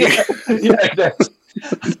 so exactly.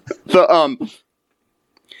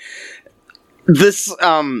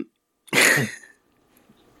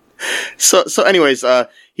 So anyways,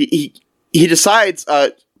 he decides,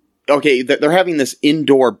 okay, that they're having this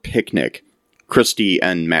indoor picnic, Christy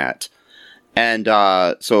and Matt. And,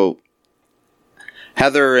 so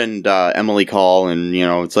Heather and, Emily call and,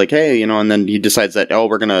 it's like, hey, and then he decides that,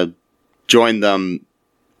 we're gonna join them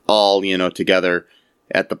all, together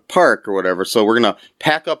at the park or whatever. So we're gonna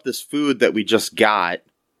pack up this food that we just got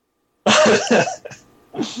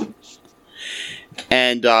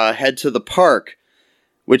and, head to the park,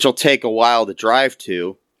 which will take a while to drive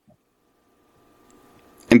to.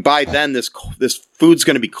 And by then, this food's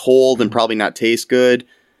going to be cold and probably not taste good.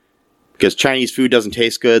 Because Chinese food doesn't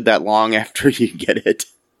taste good that long after you get it.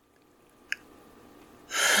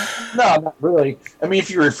 No, not really. I mean,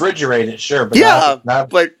 if you refrigerate it, sure. But Yeah,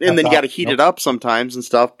 not then you got to heat it up sometimes and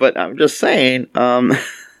stuff. But I'm just saying. Matt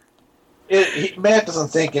doesn't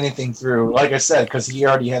think anything through. Like I said, because he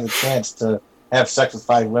already had the chance to have sex with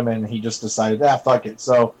 5 women, he just decided, fuck it.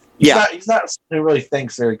 So he's not someone who really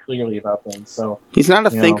thinks very clearly about things. So he's not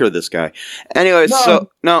a thinker, this guy. Anyway,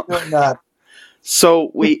 no, really not.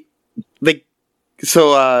 So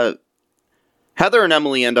Heather and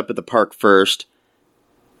Emily end up at the park first.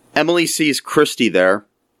 Emily sees Christy there.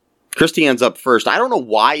 Christy ends up first. I don't know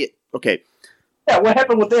why. Okay. Yeah, what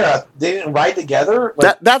happened with there? They didn't ride together?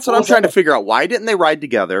 Like, that's what I'm trying to figure out. Why didn't they ride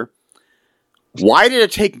together? Why did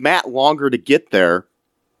it take Matt longer to get there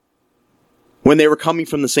when they were coming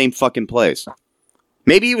from the same fucking place?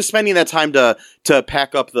 Maybe he was spending that time to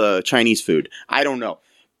pack up the Chinese food. I don't know.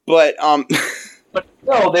 But But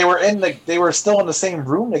no, they were still in the same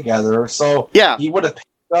room together, so yeah. He would have picked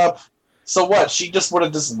up. So what? She just would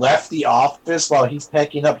have just left the office while he's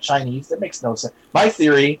packing up Chinese? That makes no sense. My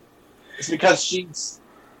theory is because she's,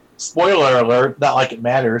 spoiler alert, not like it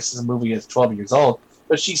matters, this movie is 12 years old,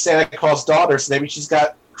 but she's Santa Claus' daughter, so maybe she's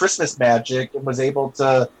got Christmas magic and was able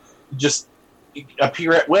to just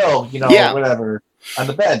appear at will, whatever, on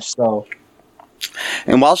the bench. So,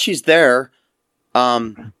 and while she's there,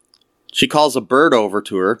 she calls a bird over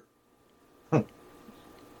to her.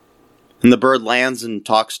 And the bird lands and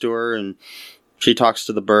talks to her, and she talks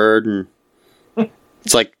to the bird, and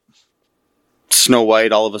it's like Snow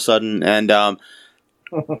White all of a sudden, and I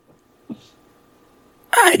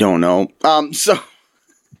don't know.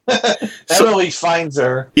 Emily finds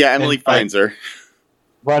her. Yeah, Emily finds her.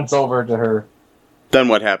 Runs over to her. Then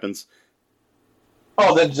what happens?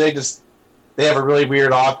 Oh, then they have a really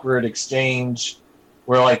weird, awkward exchange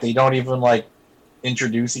where like they don't even like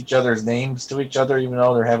introduce each other's names to each other, even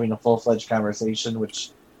though they're having a full-fledged conversation,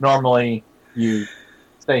 which normally you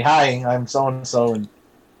say, hi, I'm so-and-so, and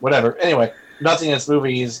whatever. Anyway, nothing in this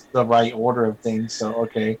movie is the right order of things, so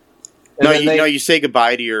okay. You say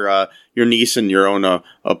goodbye to your niece in your own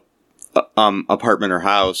apartment or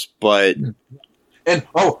house, but... And,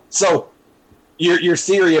 so your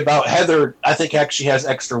theory about Heather, I think actually has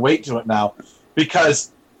extra weight to it now,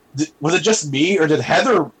 because... was it just me, or did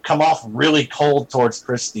Heather come off really cold towards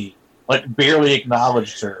Christy? Like, barely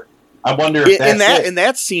acknowledged her? I wonder if that's in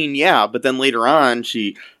that scene, yeah, but then later on,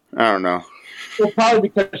 I don't know. Well, probably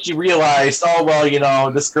because she realized, oh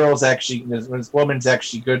well, this woman's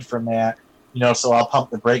actually good for Matt, so I'll pump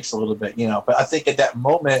the brakes a little bit, But I think at that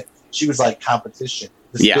moment she was like, competition.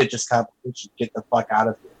 This kid just competition. Get the fuck out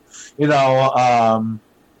of here.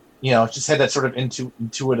 Just had that sort of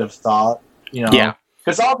intuitive thought. Yeah.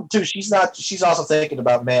 Because also too, she's also thinking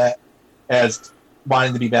about Matt as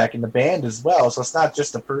wanting to be back in the band as well. So it's not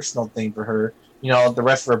just a personal thing for her. The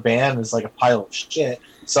rest of her band is like a pile of shit.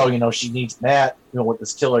 So, she needs Matt, with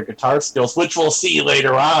his killer guitar skills, which we'll see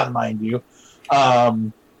later on, mind you.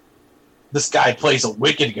 This guy plays a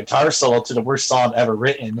wicked guitar solo to the worst song ever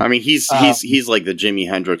written. I mean, he's like the Jimi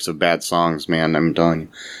Hendrix of bad songs, man. I'm telling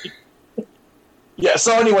you. Yeah.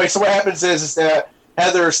 So anyway, what happens is that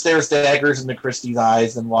Heather stares daggers into Christy's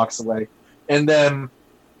eyes and walks away, and then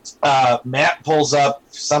Matt pulls up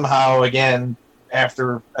somehow again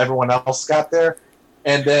after everyone else got there,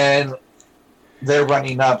 and then they're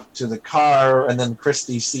running up to the car, and then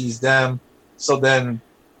Christy sees them. So then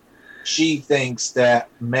she thinks that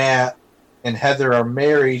Matt and Heather are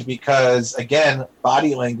married because, again,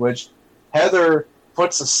 body language. Heather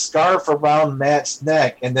puts a scarf around Matt's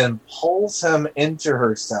neck and then pulls him into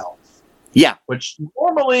herself. Yeah. Which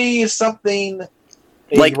normally is something...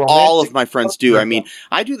 Like all of my friends do. I mean,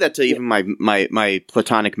 I do that to even my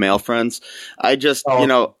platonic male friends. I just,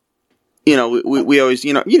 we always,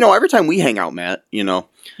 every time we hang out, Matt,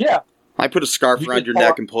 Yeah. I put a scarf around your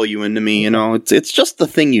neck and pull you into me, it's just the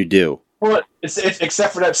thing you do. Well, it's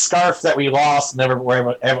except for that scarf that we lost and never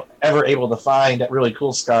were ever able to find, that really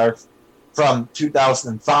cool scarf from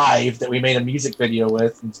 2005 that we made a music video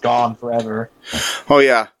with, and it's gone forever. Oh,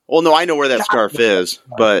 yeah. Well, no, I know where that scarf is,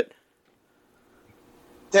 but...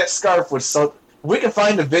 That scarf was so... We can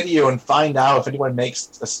find a video and find out if anyone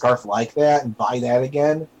makes a scarf like that and buy that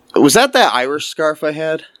again. Was that Irish scarf I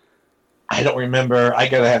had? I don't remember. I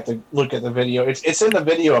gotta have to look at the video. It's in the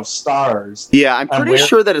video of Stars. Yeah, I'm pretty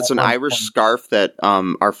sure that it's an Irish scarf that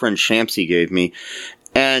our friend Shamsy gave me.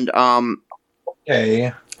 And,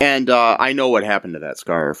 okay. And I know what happened to that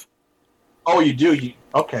scarf. Oh, you do?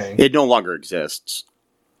 Okay. It no longer exists.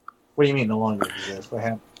 What do you mean no longer exists? What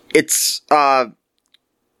happened? It's,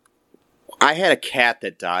 I had a cat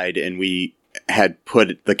that died, and we had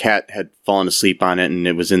the cat had fallen asleep on it, and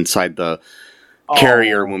it was inside the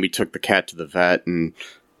carrier when we took the cat to the vet, and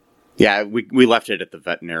yeah, we left it at the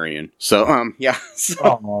veterinarian. So, yeah.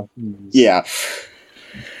 So, yeah.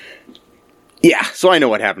 Yeah, so I know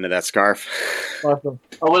what happened to that scarf. A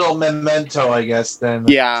little memento, I guess, then.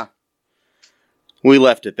 Yeah. We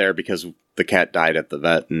left it there because the cat died at the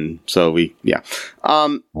vet, and so yeah.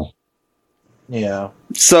 Yeah.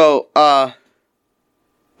 So,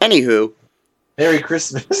 anywho. Merry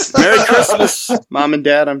Christmas. Merry Christmas, Mom and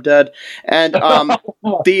Dad, I'm dead. And,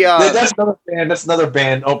 that's another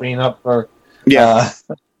band opening up for... Yeah.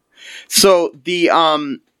 So,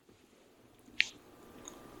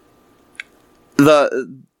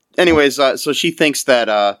 so she thinks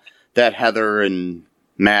that Heather and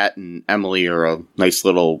Matt and Emily are a nice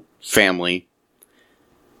little family.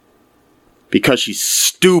 Because she's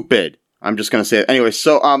stupid. I'm just gonna say it. Anyway,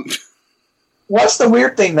 so, What's the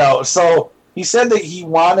weird thing, though? So, he said that he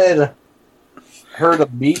wanted her to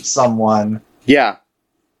meet someone. Yeah.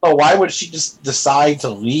 So why would she just decide to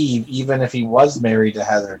leave, even if he was married to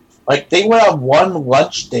Heather? Like, they went on one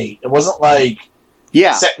lunch date. It wasn't like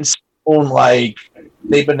set in stone, like,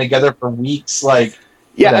 they've been together for weeks, like...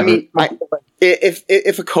 Yeah, whatever. I mean,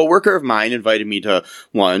 if a coworker of mine invited me to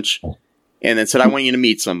lunch and then said, I want you to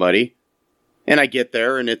meet somebody, and I get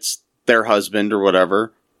there and it's their husband or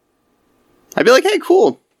whatever, I'd be like, hey,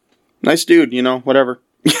 cool. Nice dude, whatever.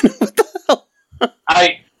 What the hell?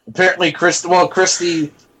 Apparently,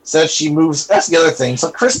 Christy says she moves. That's the other thing. So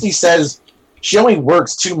Christy says she only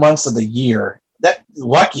works 2 months of the year. That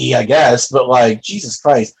lucky, I guess, but like, Jesus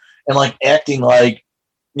Christ. And like acting like,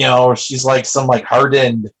 she's like some like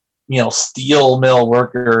hardened, steel mill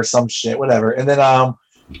worker or some shit, whatever. And then,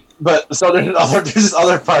 but so there's this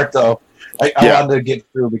other part though. I wanted to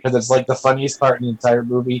get through because it's like the funniest part in the entire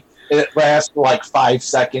movie. And it lasts for like 5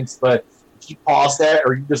 seconds, but if you pause that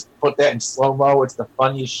or you just put that in slow-mo, it's the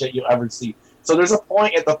funniest shit you'll ever see. So there's a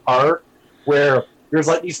point at the park where there's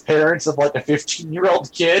like these parents of like a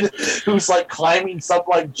 15-year-old kid who's like climbing some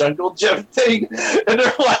like jungle gym thing, and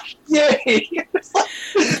they're like, yay! It's like,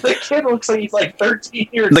 the kid looks like he's like 13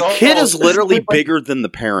 years old. The kid is literally bigger than the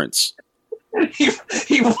parents. And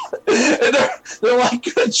they're like,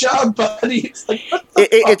 good job, buddy. It's like,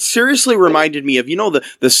 it seriously reminded me of,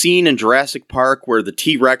 the scene in Jurassic Park where the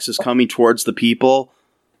T-Rex is coming towards the people?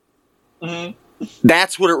 Mm-hmm.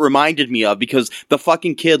 That's what it reminded me of, because the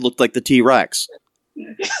fucking kid looked like the T-Rex.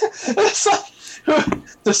 It's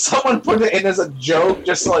Does someone put it in as a joke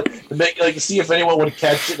just like to make like see if anyone would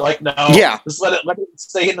catch it? Like, no, Yeah. just let it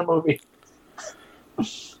stay in the movie.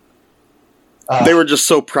 They were just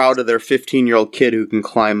so proud of their 15-year-old kid who can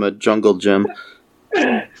climb a jungle gym.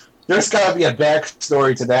 There's got to be a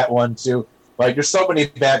backstory to that one too. Like, there's so many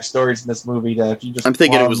backstories in this movie that if you just, I'm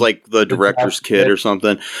thinking it was like the director's kid or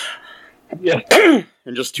something. Yeah.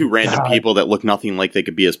 And just two random people that look nothing like they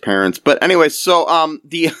could be his parents. But anyway, so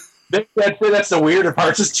that's the weirder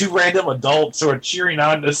part. Just two random adults who are cheering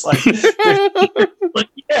on this, like, like,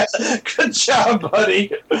 yeah, good job,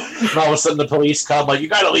 buddy. And all of a sudden, the police come, like, you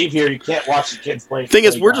got to leave here. You can't watch the kids play. Thing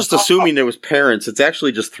is, we're just assuming it was parents. It's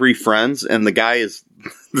actually just three friends, and the guy is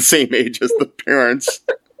the same age as the parents.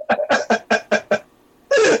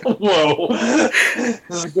 Whoa,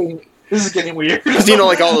 this is getting weird. Because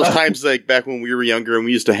like all those times, like back when we were younger, and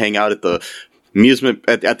we used to hang out at the amusement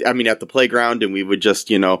at the playground, and we would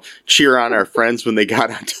just cheer on our friends when they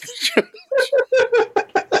got onto the show.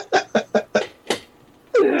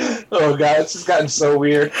 Oh god, this has gotten so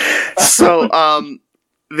weird. So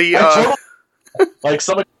like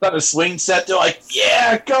someone on a swing set, they're like,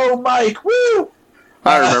 "Yeah, go Mike, woo!"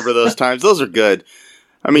 I remember those times. Those are good.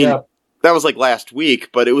 I mean, that was like last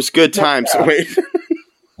week, but it was good times. Yeah. Wait.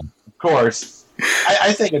 Of course,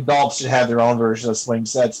 I think adults should have their own version of swing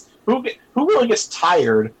sets. Who really gets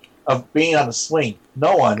tired of being on a swing?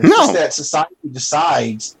 No one. It's just that society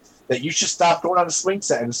decides that you should stop going on a swing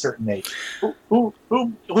set at a certain age. Who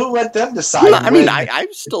let them decide? No, I mean, I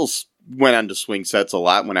still went on to swing sets a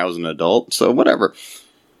lot when I was an adult, so whatever.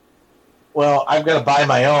 Well, I've got to buy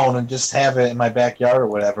my own and just have it in my backyard or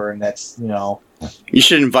whatever, and that's, You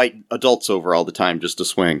should invite adults over all the time just to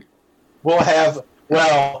swing. We'll have,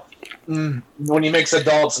 when you mix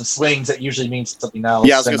adults and swings, that usually means something else.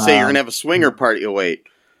 Yeah, I was going to say, you're going to have a swinger party. Oh, wait.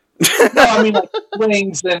 No, I mean, like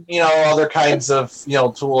swings and, other kinds of,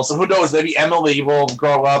 tools. So who knows, maybe Emily will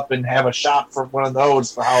grow up and have a shop for one of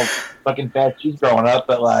those for how fucking fat she's growing up,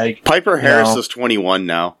 but like... Piper Harris is 21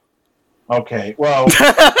 now. Okay, well...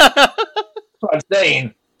 What I'm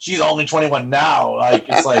saying, she's only 21 now. Like,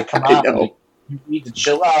 it's like, come on, like, you need to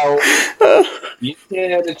chill out. You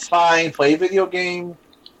kid, it's fine. Play a video game.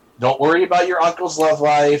 Don't worry about your uncle's love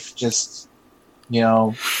life. Just,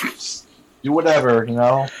 just do whatever.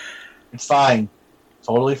 It's fine,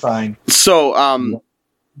 totally fine. So,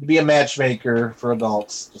 be a matchmaker for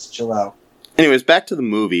adults. Just chill out. Anyways, back to the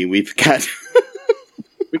movie. We've got.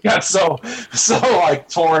 We got so like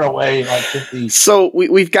torn away like 50. So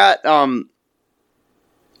we've got.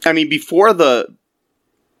 I mean, before the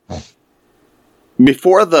oh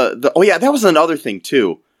yeah, that was another thing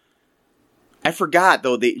too. I forgot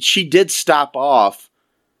though, she did stop off.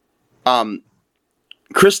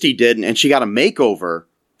 Christy did, and she got a makeover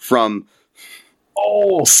from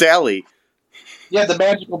Oh, Sally. Yeah, the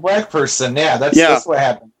magical black person. Yeah, that's what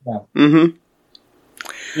happened. Yeah. Mm-hmm.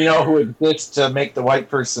 Who exists to make the white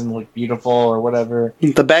person look beautiful or whatever.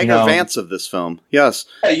 The Bagger Vance of this film. Yes.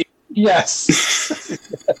 Yes.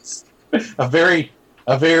 Yes. A very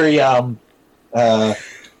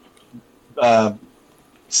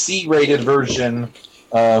C-rated version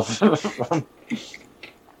of.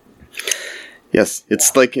 Yes,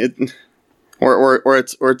 it's like it, or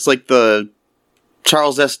it's like the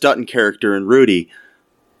Charles S. Dutton character in Rudy.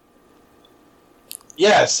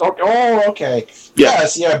 Yes. Okay. Oh, okay. Yeah.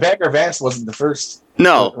 Yes. Yeah. Bagger Vance wasn't the first.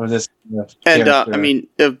 No. Of this. And I mean,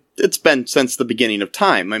 it's been since the beginning of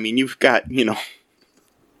time. I mean, you've got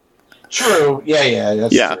True. Yeah.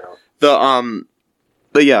 That's true.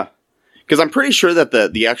 But yeah, because I'm pretty sure that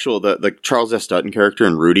the actual the Charles S. Dutton character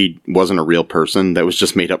in Rudy wasn't a real person. That was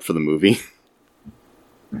just made up for the movie.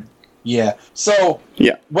 Yeah. So.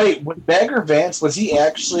 Yeah. Wait. Bagger Vance, was he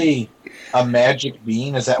actually a magic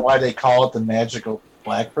being? Is that why they call it the magical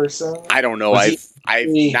black person? I don't know. I've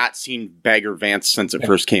not seen Bagger Vance since it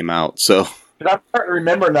first came out. So. But I'm trying to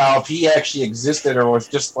remember now if he actually existed or was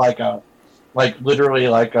just literally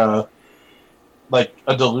a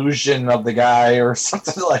delusion of the guy or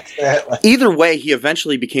something like that. Either way, he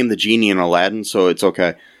eventually became the genie in Aladdin, so it's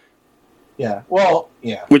okay. Yeah. Well,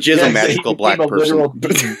 yeah. Which is a magical black person.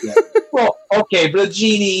 Yeah. Well, okay, but a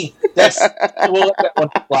genie, we'll let that one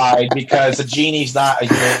slide because a genie's not a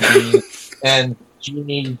human being, and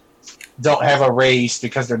genies don't have a race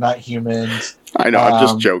because they're not humans. I know, I'm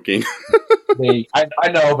just joking. I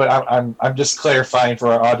know, but I'm just clarifying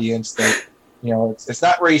for our audience that it's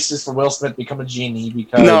not racist for Will Smith to become a genie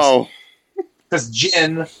because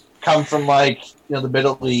jinn come from the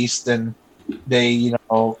Middle East and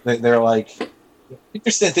they're like.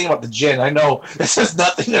 Interesting thing about the jinn. I know this has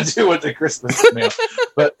nothing to do with the Christmas meal,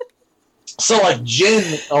 but So like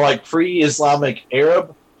jinn are like pre-Islamic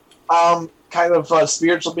Arab kind of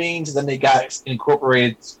spiritual beings, and then they got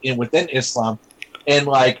incorporated within Islam, and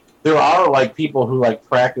like there are like people who like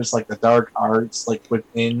practice like the dark arts like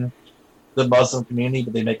within the Muslim community,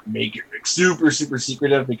 but they make it like, super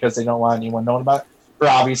secretive because they don't want anyone knowing about it for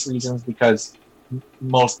obvious reasons, because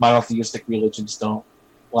most monotheistic religions don't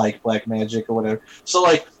like black magic or whatever. So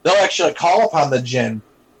like they'll actually like call upon the jinn,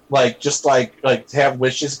 like just like to have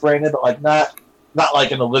wishes granted, but like not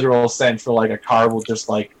like in a literal sense where like a car will just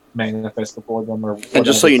like manifest before them or whatever. And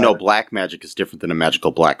just so you know, black magic is different than a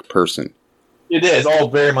magical black person. It is all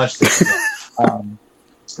very much different.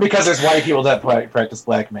 Because there's white people that practice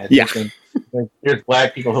black magic, yeah. and there's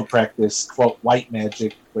black people who practice quote white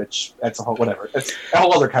magic, which that's a whole whatever. It's a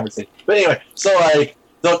whole other conversation. But anyway, so like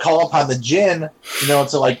they'll call upon the jinn, you know,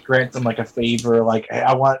 to like grant them like a favor, like hey,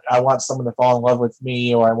 I want someone to fall in love with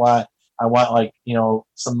me, or I want like, you know,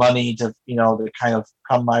 some money to, you know, to kind of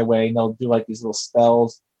come my way, and they'll do like these little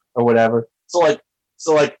spells or whatever. So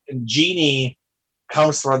like genie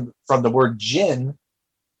comes from the word jinn,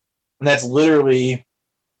 and that's literally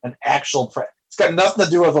an actual it's got nothing to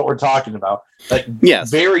do with what we're talking about. Like, yes,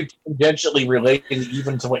 very tangentially related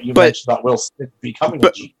even to what you mentioned about Will Smith becoming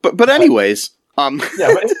a genie. But anyways, yeah,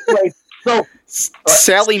 but anyway, so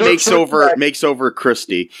Sally makes over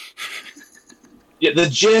Christy. Yeah, the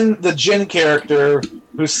jinn character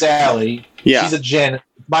who's Sally. Yeah, she's a jinn.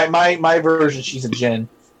 My version, she's a jinn,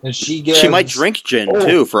 and she might drink gin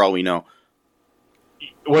too, for all we know.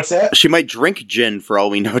 What's that? She might drink gin for all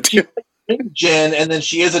we know too. Jinn, and then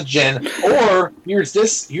she is a jinn. Or here's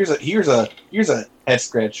a head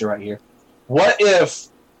scratcher right here. What if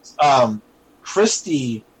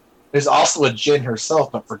Christy is also a jinn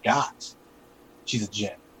herself but forgot she's a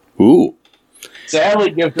jinn? Ooh.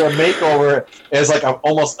 Sally gives her a makeover as like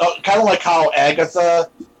almost kind of like how Agatha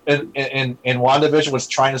in WandaVision was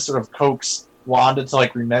trying to sort of coax Wanda to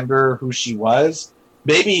like remember who she was.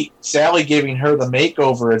 Maybe Sally giving her the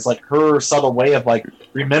makeover is like her subtle way of like,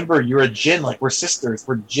 remember, you're a jinn, like we're sisters,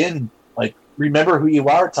 we're jinn, like remember who you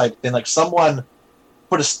are type thing. Like someone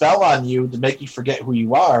put a spell on you to make you forget who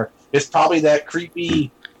you are. It's probably that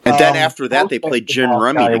creepy. And then after that, they played Jinn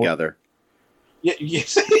Rummy together. Yeah,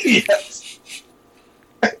 yes.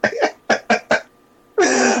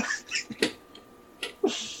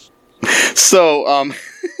 So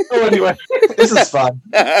anyway, this is fun.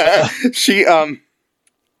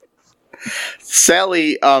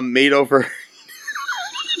 Sally made over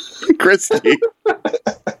Christy,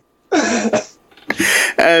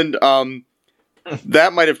 and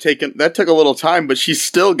that took a little time, but she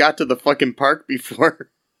still got to the fucking park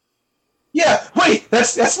before. Yeah, wait,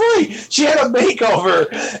 that's right. She had a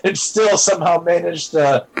makeover and still somehow managed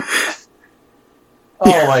to.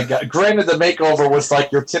 Oh my god! Granted, the makeover was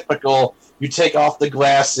like your typical. You take off the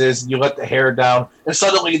glasses, and you let the hair down, and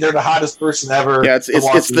suddenly they're the hottest person ever. Yeah,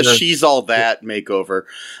 it's the she's all that makeover,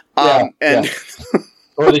 and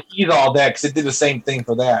or the he's all that, because it did the same thing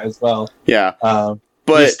for that as well. Yeah, but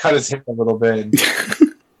just cut his hair a little bit.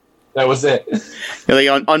 That was it. Yeah, they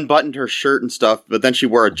unbuttoned her shirt and stuff, but then she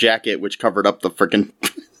wore a jacket which covered up the freaking.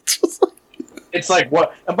 It's like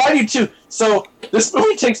what? And mind you, too. So this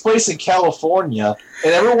movie takes place in California,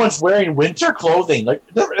 and everyone's wearing winter clothing. Like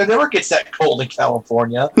it never gets that cold in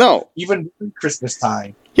California. No, even Christmas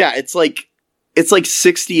time. Yeah, it's like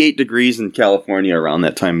 68 degrees in California around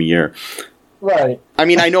that time of year. Right. I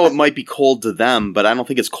mean, I know it might be cold to them, but I don't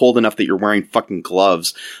think it's cold enough that you're wearing fucking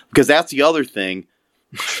gloves. Because that's the other thing.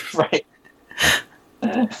 Right.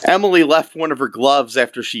 Emily left one of her gloves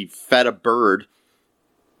after she fed a bird.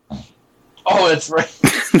 Oh, that's right.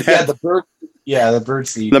 Yeah, the bird. Yeah, the bird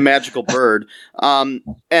seed. The magical bird. Oh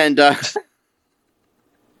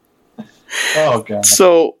god.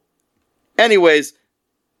 So, anyways,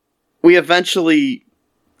 we eventually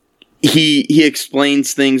he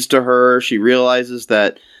explains things to her. She realizes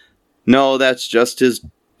that no, that's just his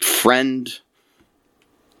friend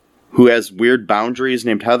who has weird boundaries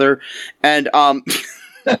named Heather, and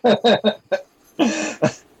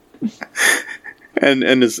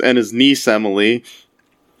and his niece Emily,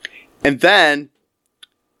 and then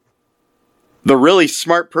the really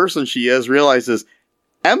smart person she is realizes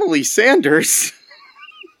Emily Sanders.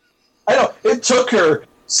 I know, it took her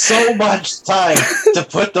so much time to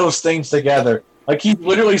put those things together. Like he's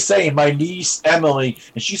literally saying my niece Emily,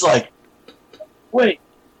 and she's like, wait,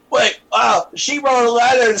 wow, she wrote a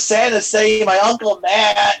letter to Santa saying my Uncle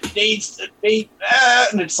Matt needs to be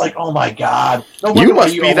Matt. And it's like, oh my god. No you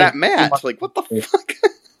must be that Matt. Like, what the fuck?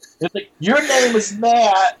 It's like, your name is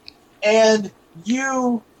Matt, and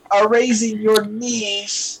you are raising your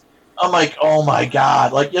niece. I'm like, oh my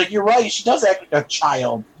god! Like you're right. She does act like a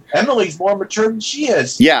child. Emily's more mature than she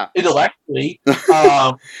is. Yeah, intellectually.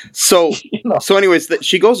 So, You know. so anyways,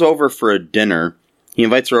 she goes over for a dinner. He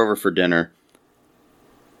invites her over for dinner.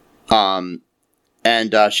 And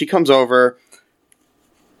she comes over,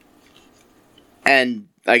 and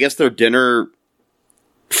I guess their dinner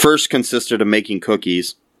first consisted of making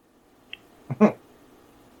cookies. Yeah,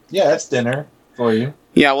 that's dinner for you.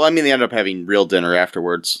 Yeah, well, I mean, they ended up having real dinner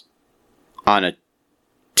afterwards on a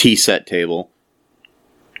tea set table.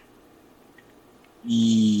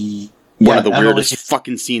 One of the weirdest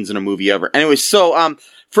fucking scenes in a movie ever. Anyway, so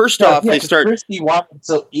first off, they start. Christy wanted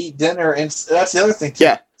to eat dinner, and that's the other thing too.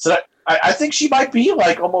 Yeah. So I think she might be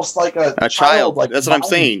like almost like a child. Like that's what I'm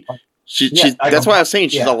saying. Yeah, that's why I was saying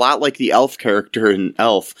she's a lot like the Elf character in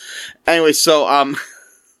Elf. Anyway, so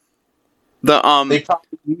they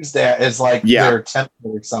probably use that as like their template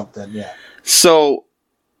or something. Yeah. So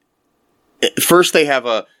first they have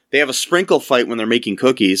a sprinkle fight when they're making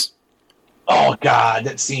cookies. Oh god,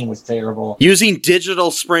 that scene was terrible. Using digital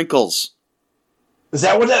sprinkles. Is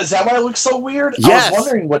that why it looks so weird? Yes. I was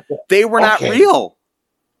wondering what they were not real.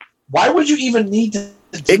 Why would you even need to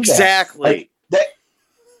do exactly that?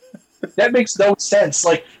 That makes no sense.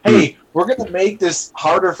 Like, hey, we're gonna make this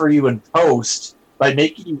harder for you in post by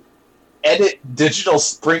making you edit digital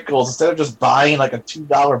sprinkles instead of just buying like a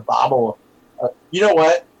 $2 bottle. You know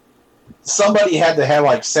what? Somebody had to have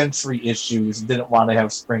like sensory issues and didn't want to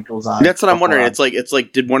have sprinkles on. That's what I'm wondering. It's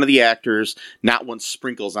like did one of the actors not want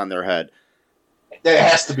sprinkles on their head?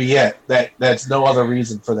 That has to be it. That's no other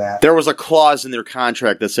reason for that. There was a clause in their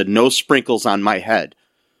contract that said no sprinkles on my head.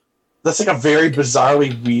 That's like a very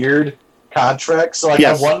bizarrely weird contract. So like,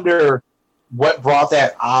 I wonder what brought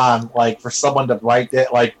that on. Like for someone to write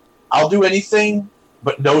that, like I'll do anything,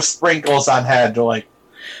 but no sprinkles on head. They're like,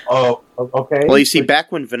 oh, okay. Well, you see,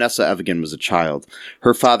 back when Vanessa Evigan was a child,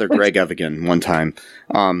 her father, Greg Evigan, one time,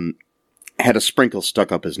 had a sprinkle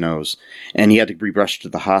stuck up his nose, and he had to be rushed to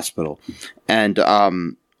the hospital. And,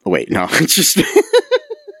 wait, no, it's just...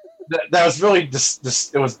 that was really,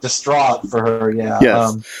 it was distraught for her, yeah.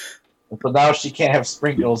 Yes. But now she can't have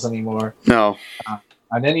sprinkles anymore. No.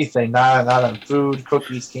 On anything, not on food,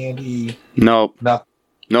 cookies, candy. Nope. Nothing.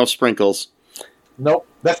 No sprinkles. Nope.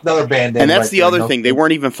 That's another Band-Aid. And that's the other thing. They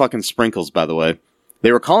weren't even fucking sprinkles, by the way.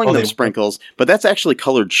 They were calling them sprinkles, but that's actually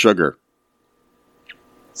colored sugar.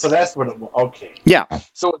 So that's what okay. Yeah.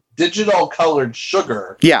 So digital colored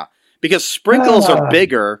sugar. Yeah. Because sprinkles are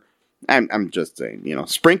bigger. I'm just saying,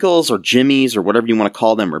 sprinkles or jimmies or whatever you want to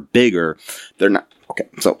call them are bigger. They're not. Okay,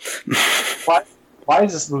 so. Why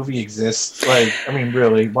does this movie exist? Like, I mean,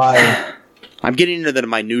 really, why? I'm getting into the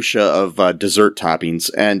minutia of dessert toppings,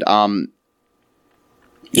 and,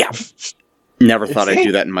 yeah. Never thought I'd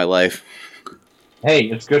do that in my life. Hey,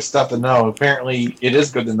 it's good stuff to know. Apparently, it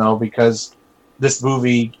is good to know because this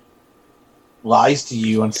movie lies to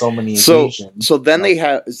you on so many occasions. So then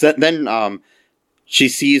she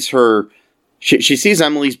sees her. She sees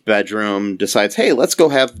Emily's bedroom. Decides, hey, let's go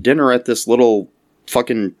have dinner at this little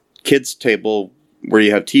fucking kids' table where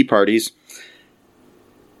you have tea parties.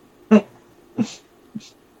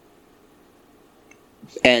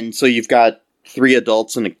 And so you've got 3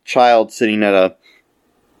 adults and a child sitting at a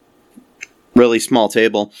really small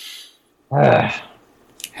table,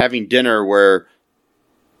 having dinner where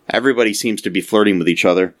everybody seems to be flirting with each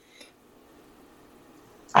other.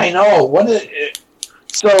 I know.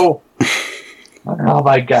 So, oh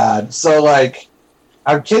my god. So, like,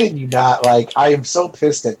 I'm kidding you not. Like, I am so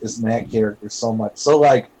pissed at this Matt character so much. So,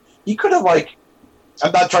 like, he could have, like,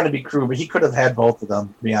 I'm not trying to be crude, but he could have had both of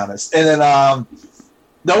them, to be honest. And then,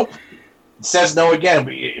 nope. Says no again.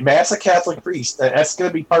 Matt's a Catholic priest. That's going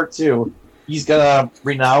to be part 2. He's going to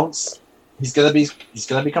renounce. He's going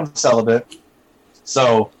to become celibate.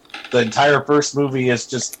 So, the entire first movie is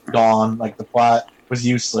just gone. Like, the plot was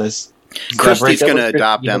useless. Christy's going to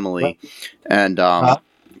adopt Emily. And,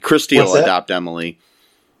 Christy will adopt Emily.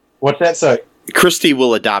 What's that? Sorry. Christy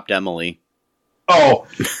will adopt Emily. Oh.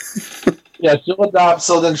 Yeah, she'll adopt,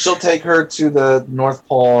 so then she'll take her to the North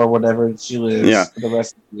Pole or whatever she lives for the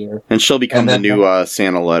rest of the year. And she'll become the new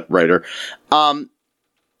Santa writer.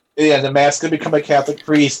 Yeah, the Matt's going to become a Catholic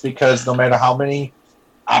priest because no matter how many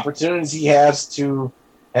opportunities he has to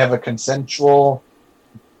have a consensual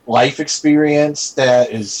life experience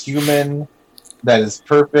that is human, that is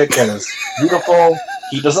perfect, that is beautiful,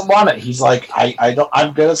 he doesn't want it. He's like,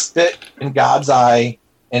 I'm going to spit in God's eye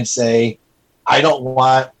and say, I don't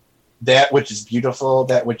want that which is beautiful,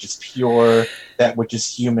 that which is pure, that which is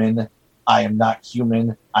human. I am not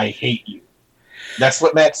human. I hate you. That's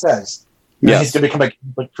what Matt says. Yeah, he's going to become a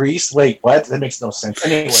Catholic priest. Wait, what? That makes no sense.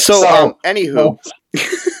 Anyway, anywho.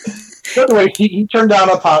 Anyway, he turned down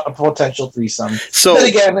a potential threesome. So then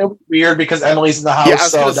again, it was weird because Emily's in the house. Yeah, I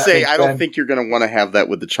was going to say, I don't think you're going to want to have that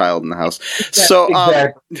with the child in the house. Yeah, so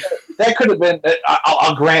exactly. That could have been.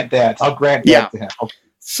 I'll grant that. I'll grant that to him. Okay.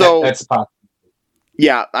 So that's a possibility.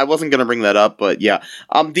 Yeah, I wasn't going to bring that up, but yeah.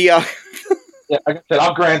 Yeah, like I said,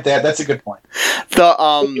 I'll grant that. That's a good point.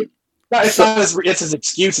 It's his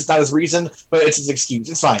excuse. It's not his reason, but it's his excuse.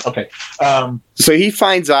 It's fine. Okay. So he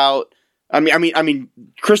finds out. I mean,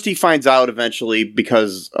 Christy finds out eventually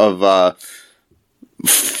because of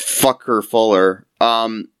fucker Fuller.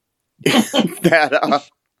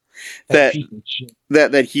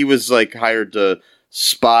 That he was like hired to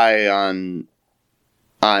spy on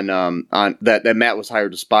that Matt was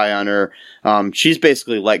hired to spy on her. She's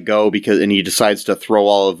basically let go and he decides to throw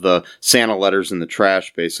all of the Santa letters in the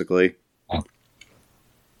trash, basically.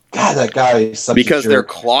 God, that guy is such because a they're jerk.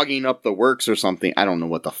 Clogging up the works or something. I don't know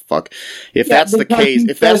what the fuck. If that's the case,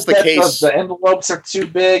 the envelopes are too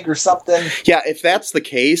big or something. Yeah, if that's the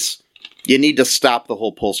case, you need to stop the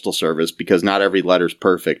whole postal service because not every letter's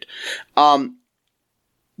perfect. Yeah,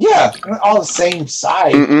 all the same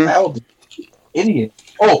size. Idiot.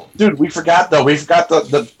 Oh, dude, we forgot though. We forgot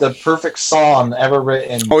the perfect song ever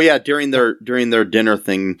written. Oh yeah, during their dinner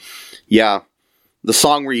thing. Yeah, the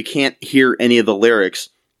song where you can't hear any of the lyrics.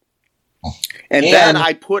 And then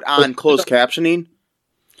I put on closed captioning,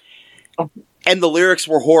 and the lyrics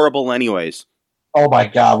were horrible anyways. Oh my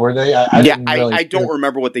god, were they? I don't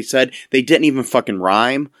remember what they said. They didn't even fucking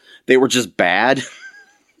rhyme. They were just bad.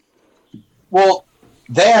 Well,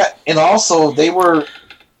 that, and also they weren't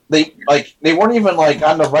even like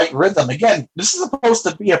on the right rhythm. Again, this is supposed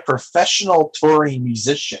to be a professional touring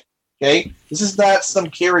musician. Okay, this is not some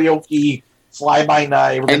karaoke fly by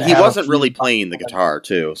night. And he wasn't really playing the guitar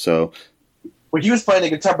too, so. Well, he was playing the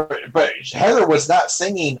guitar, but Heather was not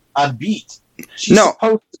singing on beat. She's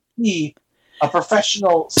supposed to be a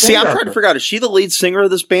professional singer. See, I'm trying to figure out, is she the lead singer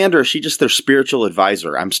of this band, or is she just their spiritual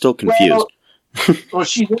advisor? I'm still confused. Well,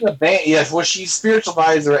 she's in the band. Yes, well, she's spiritual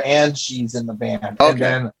advisor and she's in the band. Okay. And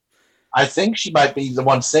then I think she might be the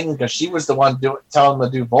one singing because she was the one telling them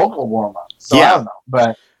to do vocal warm-up. So I don't know,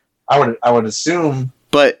 but I would assume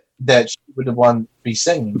that she would the one be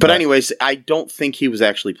singing. But anyways, I don't think he was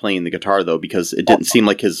actually playing the guitar though, because it didn't seem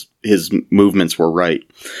like his movements were right.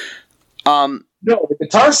 No, the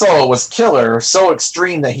guitar solo was killer, so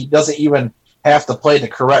extreme that he doesn't even have to play the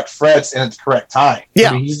correct frets and at the correct time.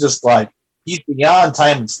 Yeah, I mean, he's just like he's beyond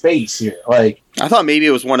time and space here. Like I thought maybe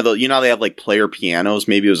it was one of the they have like player pianos.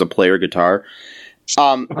 Maybe it was a player guitar.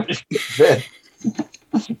 So.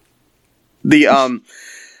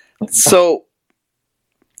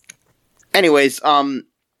 Anyways,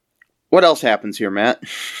 what else happens here, Matt?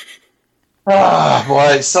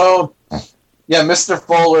 Boy. So, yeah, Mr.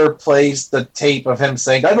 Fuller plays the tape of him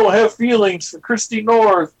saying, "I don't have feelings for Christy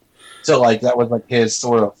North." So, like, that was like his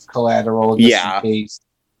sort of collateral just in case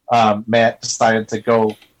Matt decided to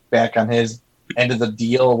go back on his end of the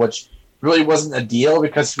deal, which really wasn't a deal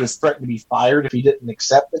because he was threatened to be fired if he didn't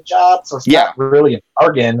accept the job. So it's not really a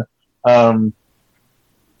bargain.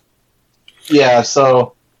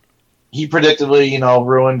 So he predictably,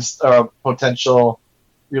 ruins a potential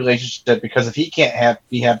relationship because if he can't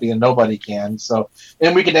be happy, then nobody can. So,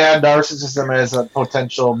 and we can add narcissism as a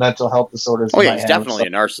potential mental health disorder. Oh yeah, he's definitely a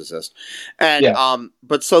narcissist. And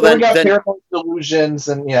but so then we got paranoid delusions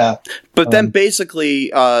and But then basically,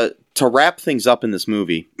 to wrap things up in this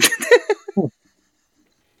movie,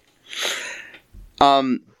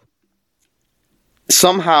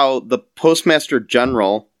 somehow the Postmaster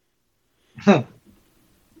General.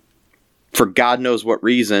 For God knows what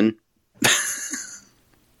reason,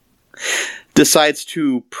 decides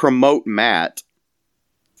to promote Matt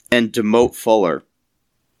and demote Fuller.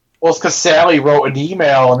 Well, it's because Sally wrote an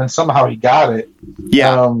email and then somehow he got it.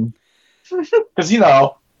 Yeah. Because,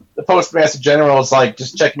 the Postmaster General is like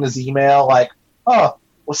just checking his email, like, we'll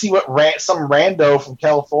see what some rando from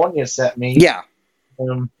California sent me. Yeah.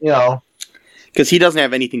 Because he doesn't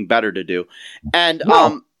have anything better to do. And,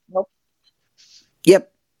 Nope. Yep.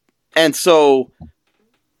 And so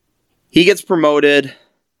he gets promoted,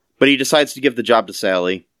 but he decides to give the job to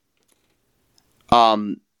Sally.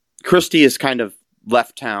 Christy is kind of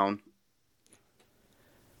left town.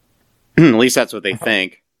 At least that's what they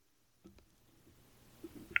think.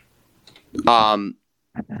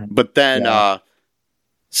 But then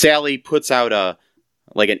Sally puts out an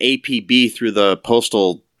APB through the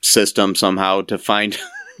postal system somehow to find.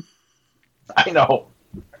 I know.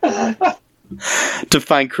 To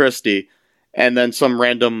find Christy, and then some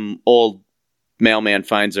random old mailman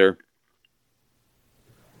finds her.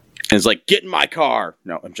 And it's like, get in my car.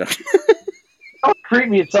 No, I'm joking. How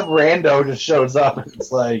creepy if some rando just shows up.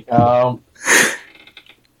 It's like,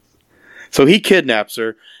 So he kidnaps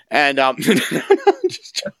her, and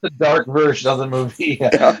just the dark version of the movie.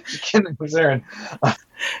 Yeah.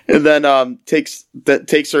 And then takes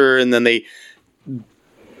her, and then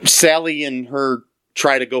Sally and her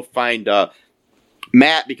try to go find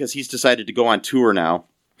Matt because he's decided to go on tour now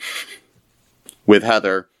with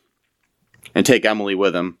Heather and take Emily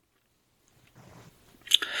with him.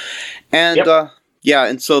 And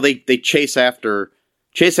and so they chase after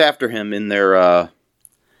him in their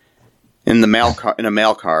in a mail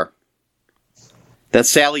car that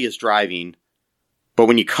Sally is driving, but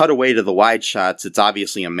when you cut away to the wide shots, it's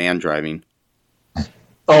obviously a man driving.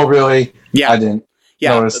 Oh, really? Yeah, I didn't.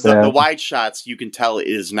 Yeah, the wide shots you can tell it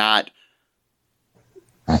is not.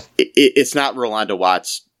 It's not Rolanda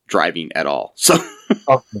Watts driving at all. So,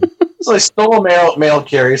 okay. So they stole a mail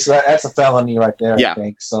carrier. So that's a felony right there. I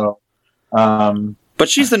think so. But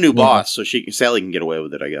she's the new boss, so Sally can get away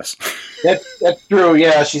with it, I guess. That's true.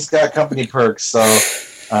 Yeah, she's got company perks. So,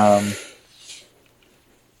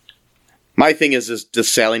 my thing is does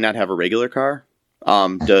Sally not have a regular car?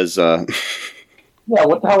 Does yeah,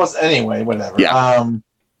 what the hell was anyway? Whatever. Yeah.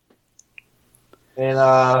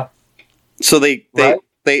 So they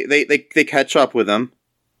catch up with him,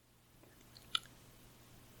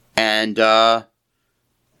 and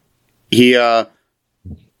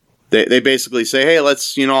They basically say, hey,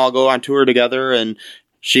 let's, all go on tour together, and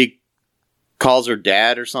she calls her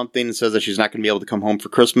dad or something and says that she's not going to be able to come home for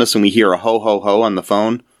Christmas, and we hear a ho, ho, ho on the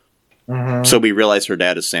phone. Mm-hmm. So we realize her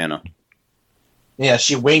dad is Santa. Yeah,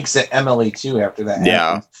 she winks at Emily, too, after that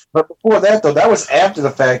Yeah. happens. But before that, though, that was after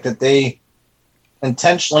the fact that they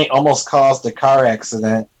intentionally almost caused a car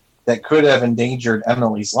accident that could have endangered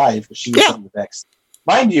Emily's life if she was in the backseat.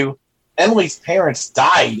 Mind you, Emily's parents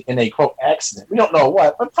died in a, quote, accident. We don't know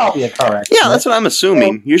what, but probably a car accident. Yeah, that's what I'm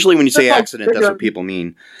assuming. Usually when you say accident, that's what people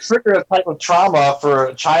mean. Trigger a type of trauma for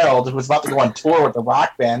a child who was about to go on tour with the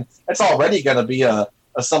rock band. That's already going to be a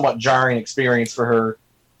somewhat jarring experience for her.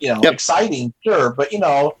 Exciting, sure, but,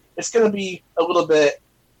 it's going to be a little bit,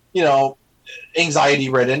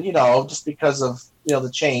 anxiety-ridden, just because of,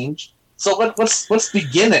 the change. So let's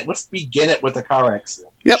begin it. Let's begin it with a car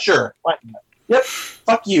accident. Yep. Sure. Yep.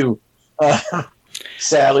 Fuck you.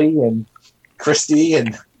 Sally and Christy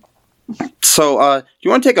and So do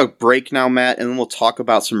you want to take a break now, Matt, and then we'll talk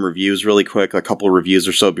about some reviews really quick, a couple of reviews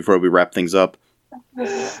or so before we wrap things up?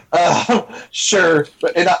 Sure,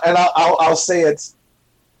 but I'll say it's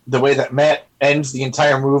the way that Matt ends the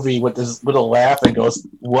entire movie with this little laugh and goes,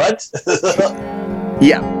 "What?"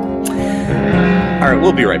 Yeah. All right,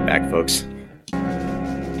 we'll be right back, folks.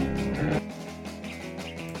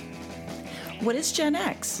 What is Gen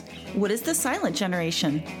X? What is the silent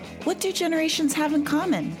generation? What do generations have in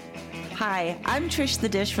common? Hi, I'm Trish the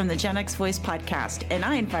Dish from the Gen X Voice podcast, and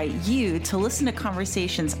I invite you to listen to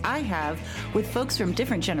conversations I have with folks from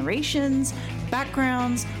different generations,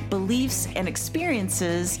 backgrounds, beliefs, and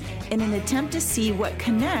experiences in an attempt to see what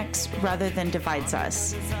connects rather than divides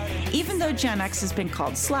us. Even though Gen X has been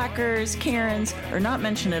called slackers, Karens, or not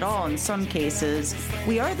mentioned at all in some cases,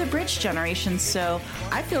 we are the bridge generation, so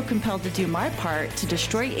I feel compelled to do my part to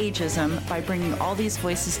destroy ageism by bringing all these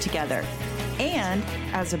voices together. And,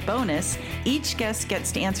 as a bonus, each guest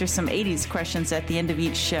gets to answer some 80s questions at the end of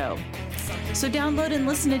each show. So download and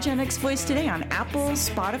listen to Gen X Voice today on Apple,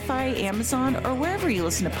 Spotify, Amazon, or wherever you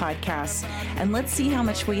listen to podcasts. And let's see how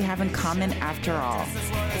much we have in common after all.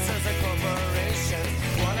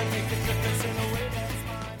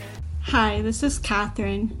 Hi, this is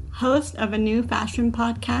Catherine, host of a new fashion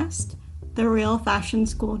podcast, The Real Fashion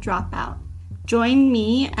School Dropout. Join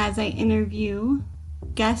me as I interview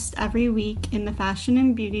guests every week in the fashion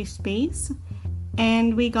and beauty space,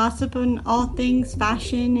 and we gossip on all things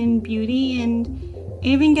fashion and beauty, and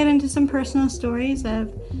even get into some personal stories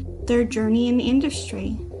of their journey in the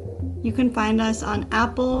industry. You can find us on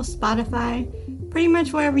Apple, Spotify, pretty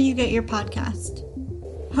much wherever you get your podcast.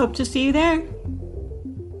 Hope to see you there.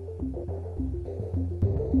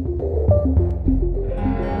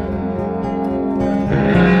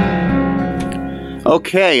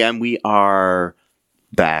 Okay, and we are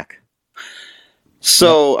back.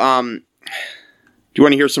 So, do you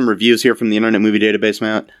want to hear some reviews here from the Internet Movie Database,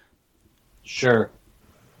 Matt? Sure.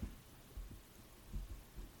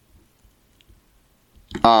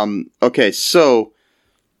 Okay, so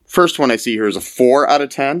first one I see here is a 4 out of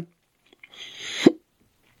 10.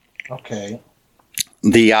 Okay.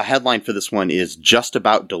 The headline for this one is Just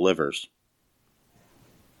About Delivers.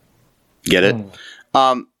 Get it?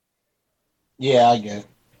 Yeah, I get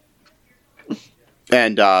it.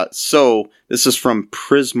 And so this is from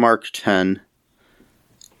Prismark 10,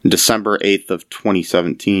 December 8th of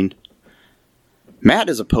 2017. Matt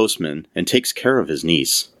is a postman and takes care of his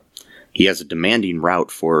niece. He has a demanding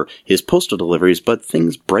route for his postal deliveries, but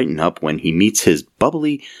things brighten up when he meets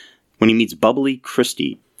bubbly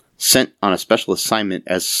Christy, sent on a special assignment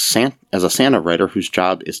as a Santa writer whose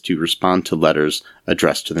job is to respond to letters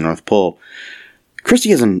addressed to the North Pole.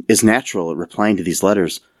 Christy is natural at replying to these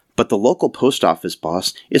letters, but the local post office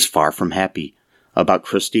boss is far from happy about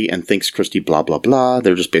Christy and thinks Christy blah blah blah.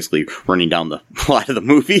 They're just basically running down the plot of the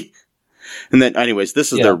movie. And then, anyways,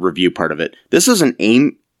 this is the review part of it. This is an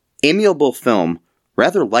amiable film,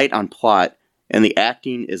 rather light on plot, and the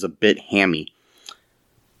acting is a bit hammy.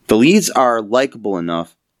 The leads are likable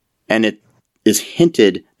enough, and it is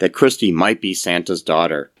hinted that Christy might be Santa's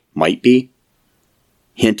daughter. Might be?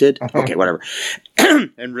 Hinted? Okay, whatever.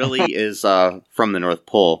 And really is from the North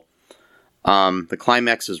Pole. The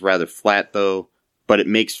climax is rather flat, though, but it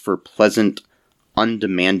makes for pleasant,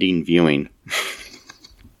 undemanding viewing.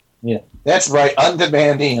 Yeah, that's right.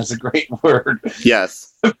 Undemanding is a great word.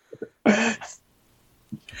 Yes.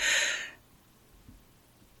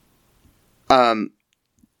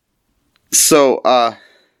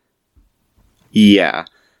 Yeah.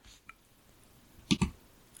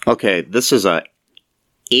 Okay, this is a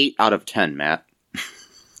 8 out of 10, Matt.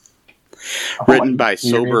 Written by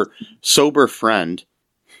Sober Friend.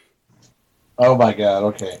 Oh my god,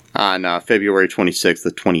 okay. On February 26th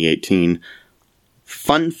of 2018.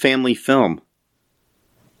 Fun family film.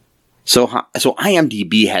 So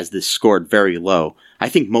IMDb has this scored very low. I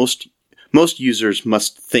think most users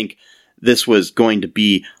must think this was going to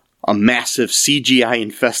be a massive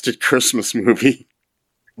CGI-infested Christmas movie.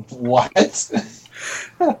 What?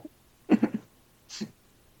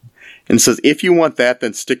 And says, if you want that,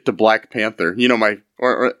 then stick to Black Panther. You know,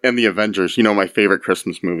 and the Avengers. You know, my favorite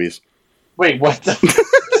Christmas movies. Wait, what the...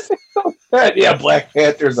 Yeah, Black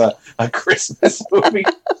Panther's a Christmas movie.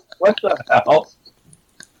 What the hell?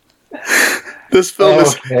 This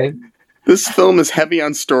film is heavy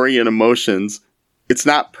on story and emotions. It's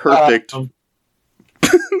not perfect.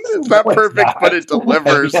 It's not perfect, but it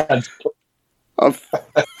delivers a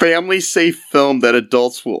family-safe film that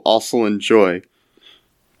adults will also enjoy.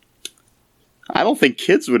 I don't think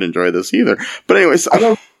kids would enjoy this either. But anyways...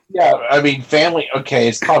 family... Okay,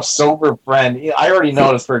 it's called Sober Friend. I already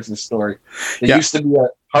know this person's story. They used to be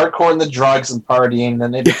hardcore in the drugs and partying,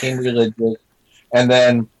 then they became religious, and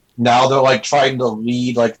then now they're, like, trying to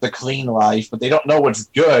lead, like, the clean life, but they don't know what's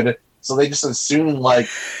good, so they just assume, like,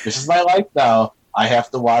 this is my life now. I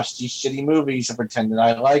have to watch these shitty movies and pretend that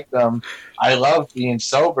I like them. I love being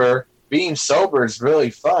sober. Being sober is really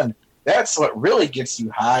fun. That's what really gets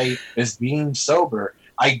you high, is being sober.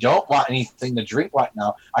 I don't want anything to drink right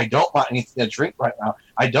now. I don't want anything to drink right now.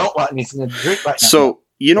 I don't want anything to drink right now. So,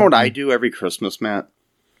 you know what I do every Christmas, Matt?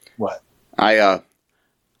 What? I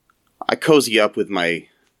cozy up with my...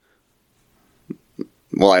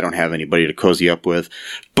 Well, I don't have anybody to cozy up with.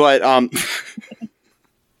 But,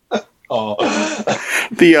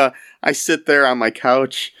 I sit there on my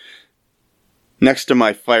couch next to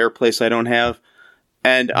my fireplace I don't have,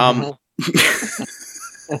 and,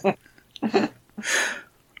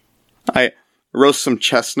 I roast some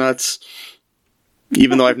chestnuts,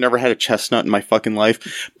 even though I've never had a chestnut in my fucking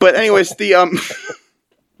life. But anyways,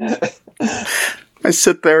 I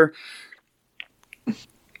sit there,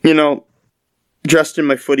 you know, dressed in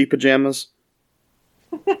my footy pajamas,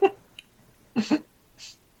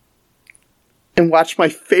 and watch my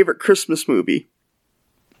favorite Christmas movie,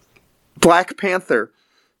 Black Panther.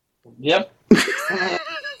 Yep. What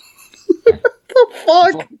the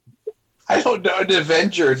fuck? I don't know. The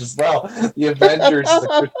Avengers as well. The Avengers.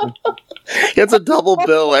 It's a double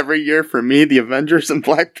bill every year for me, the Avengers and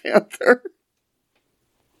Black Panther.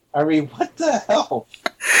 I mean, what the hell?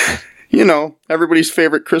 You know, everybody's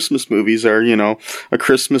favorite Christmas movies are, you know, A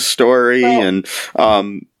Christmas Story and...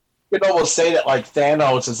 You could almost say that, like,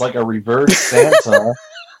 Thanos is like a reverse Santa,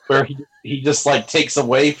 where he just, like, takes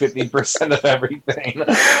away 50% of everything.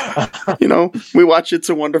 You know, we watch It's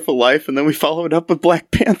a Wonderful Life, and then we follow it up with Black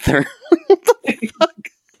Panther. What the fuck?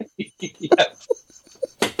 Yes.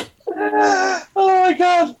 Oh, my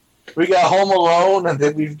God. We got Home Alone, and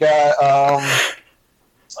then we've got,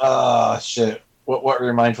 shit. What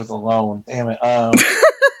reminds with Alone? Damn it.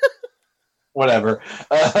 Whatever.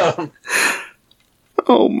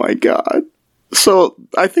 Oh my god. So,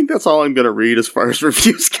 I think that's all I'm going to read as far as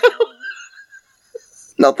reviews go.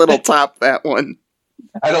 Nothing will top that one.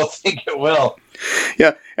 I don't think it will.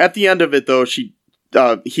 Yeah, at the end of it, though,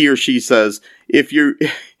 he or she says, if you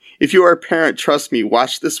are a parent, trust me,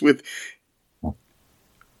 watch this with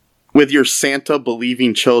with your Santa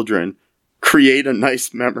believing children, create a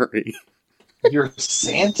nice memory. Your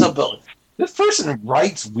Santa This person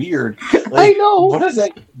writes weird. I know. What does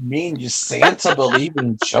that mean? You Santa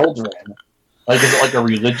believing children? Like, is it like a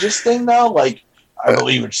religious thing now? Like, I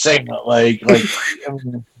believe in Santa. Like, I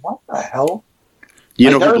mean, what the hell? Do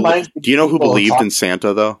you Like, know who believed in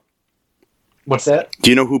Santa though? What's that? Do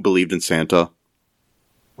you know who believed in Santa?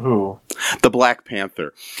 Who? The Black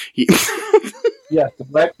Panther. Yeah, the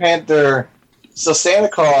Black Panther. So Santa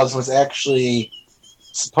Claus was actually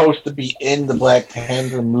supposed to be in the Black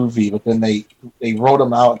Panther movie, but then they wrote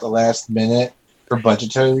him out at the last minute for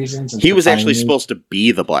budgetary reasons. He was actually supposed to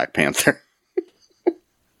be the Black Panther.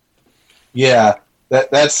 Yeah,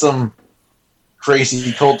 that's some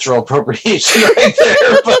crazy cultural appropriation right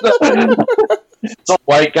there. But some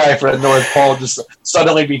white guy from the North Pole just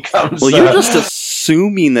suddenly becomes. Well, you're just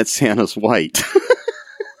assuming that Santa's white.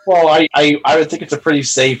 Well, I would think it's a pretty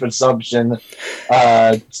safe assumption,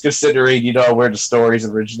 considering where the stories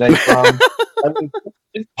originate from. I mean,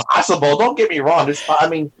 it's possible. Don't get me wrong.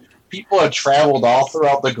 People have traveled all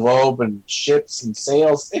throughout the globe and ships and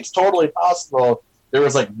sails. It's totally possible. There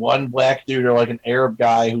was like one black dude or like an Arab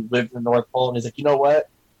guy who lived in the North Pole, and he's like, you know what?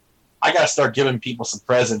 I gotta start giving people some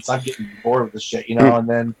presents. I'm getting bored with this shit, and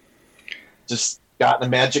then just got the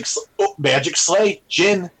magic sleigh,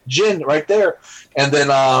 gin right there, and then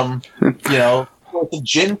it's a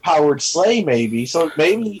gin powered sleigh maybe. So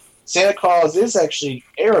maybe Santa Claus is actually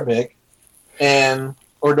Arabic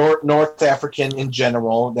or North African in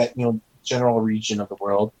general, that general region of the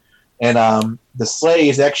world. And the sleigh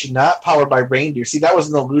is actually not powered by reindeer. See, that was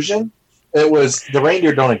an illusion. The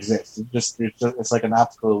reindeer don't exist. It's like an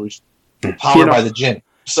optical illusion. Powered by the gin.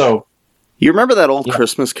 So you remember that old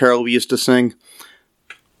Christmas carol we used to sing?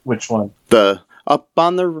 Which one? The up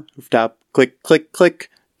on the rooftop, click, click, click,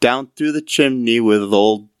 down through the chimney with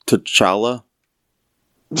old T'Challa.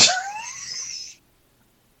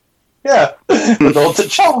 Yeah, with old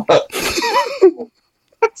T'Challa.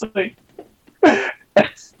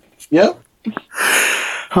 Yep.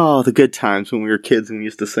 Oh, the good times when we were kids and we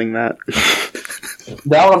used to sing that.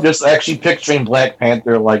 Now I'm just actually picturing Black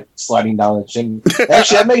Panther like sliding down the chimney.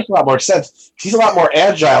 Actually, that makes a lot more sense. He's a lot more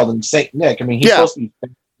agile than Saint Nick. I mean, he's supposed to be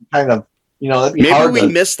kind of, that'd be hard. Maybe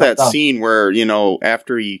we missed that scene where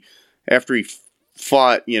after he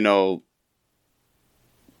fought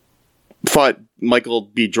Michael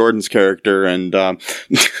B. Jordan's character and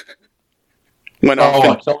went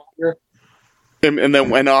off. And then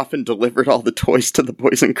went off and delivered all the toys to the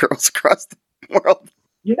boys and girls across the world.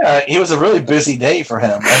 Yeah, it was a really busy day for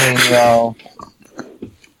him. I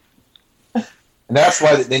mean, and that's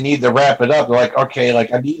why they need to wrap it up. They're like, okay,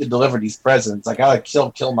 like I need to deliver these presents. I gotta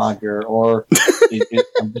kill Killmonger, or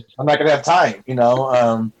I'm not gonna have time.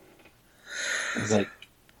 It's like,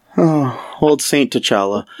 oh, old Saint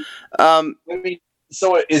T'Challa. I mean,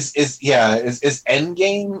 so is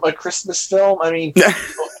Endgame a Christmas film? I mean.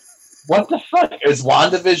 What the fuck? Is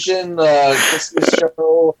WandaVision Christmas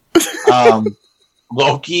show?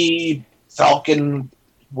 Loki, Falcon,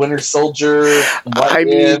 Winter Soldier.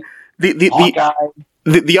 The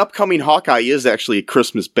upcoming Hawkeye is actually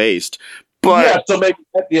Christmas based, but so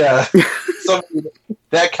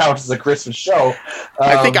that counts as a Christmas show.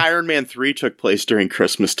 I think Iron Man 3 took place during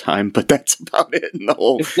Christmas time, but that's about it in the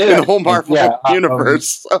whole Marvel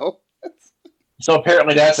universe. So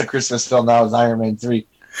apparently that's a Christmas film now. Is Iron Man 3.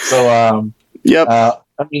 So, yep. I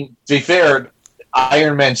mean, to be fair,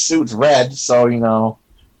 Iron Man's suit's red, so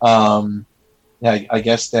I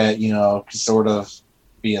guess that could sort of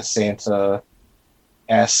be a Santa-esque.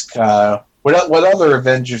 What other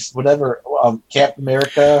Avengers? Whatever, Captain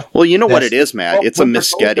America. Well, you know what it is, Matt. It's a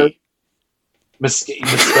Muschietti.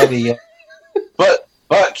 Muschietti. But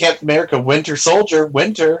Captain America, Winter Soldier,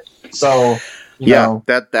 winter. So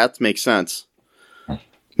that makes sense.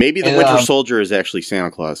 Maybe the Winter Soldier is actually Santa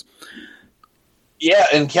Claus. Yeah,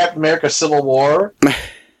 in Captain America Civil War,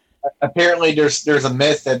 apparently there's a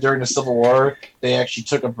myth that during the Civil War, they actually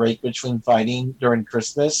took a break between fighting during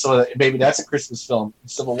Christmas. So maybe that's a Christmas film,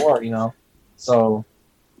 Civil War, So,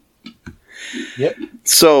 yep.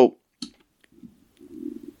 So,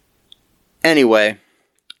 anyway,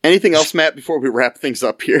 anything else, Matt, before we wrap things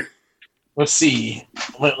up here? Let's see.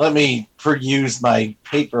 Let me peruse my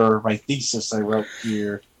paper, my thesis I wrote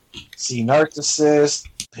here. See, narcissist,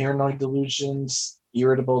 paranoid delusions,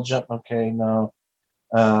 irritable jump. Okay, no.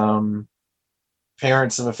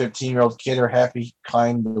 Parents of a 15-year-old kid are happy,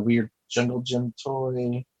 climb the weird jungle gym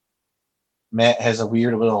toy. Matt has a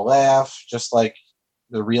weird little laugh, just like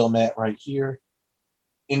the real Matt right here.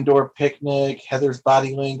 Indoor picnic, Heather's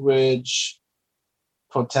body language.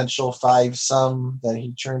 potential 5-some that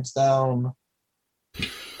he turns down.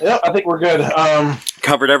 Yep, I think we're good.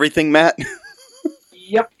 Covered everything, Matt?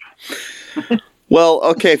 Yep. Well,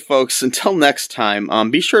 okay, folks, until next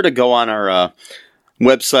time, be sure to go on our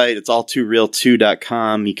website. It's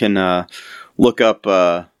alltooreal2.com. You can look up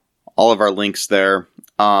all of our links there.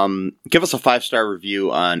 Give us a 5-star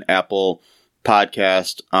review on Apple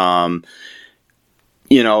Podcast.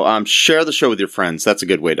 Share the show with your friends. That's a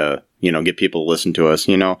good way to, get people to listen to us.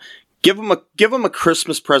 Give them a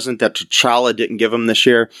Christmas present that T'Challa didn't give them this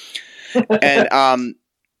year, and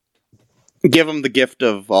give them the gift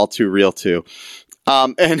of All Too Real 2,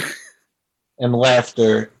 and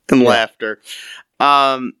laughter and laughter.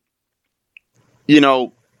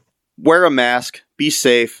 Wear a mask. Be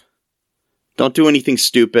safe. Don't do anything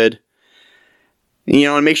stupid.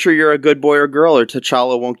 And make sure you're a good boy or girl, or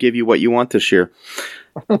T'Challa won't give you what you want this year.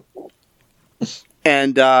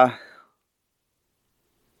 And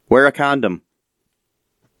wear a condom.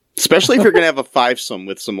 Especially if you're going to have a 5-some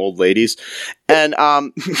with some old ladies. And they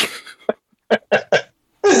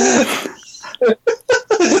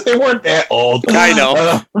weren't that old. I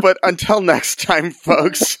know. But until next time,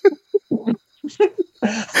 folks.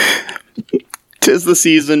 'Tis the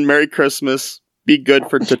season. Merry Christmas. Be good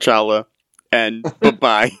for T'Challa. And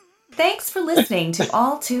bye-bye. Thanks for listening to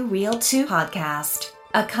All Too Real 2 podcast,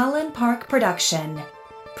 a Cullen Park production.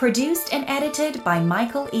 Produced and edited by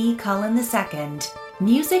Michael E. Cullen II.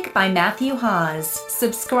 Music by Matthew Hawes.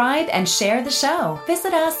 Subscribe and share the show.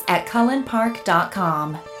 Visit us at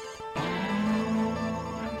cullenpark.com.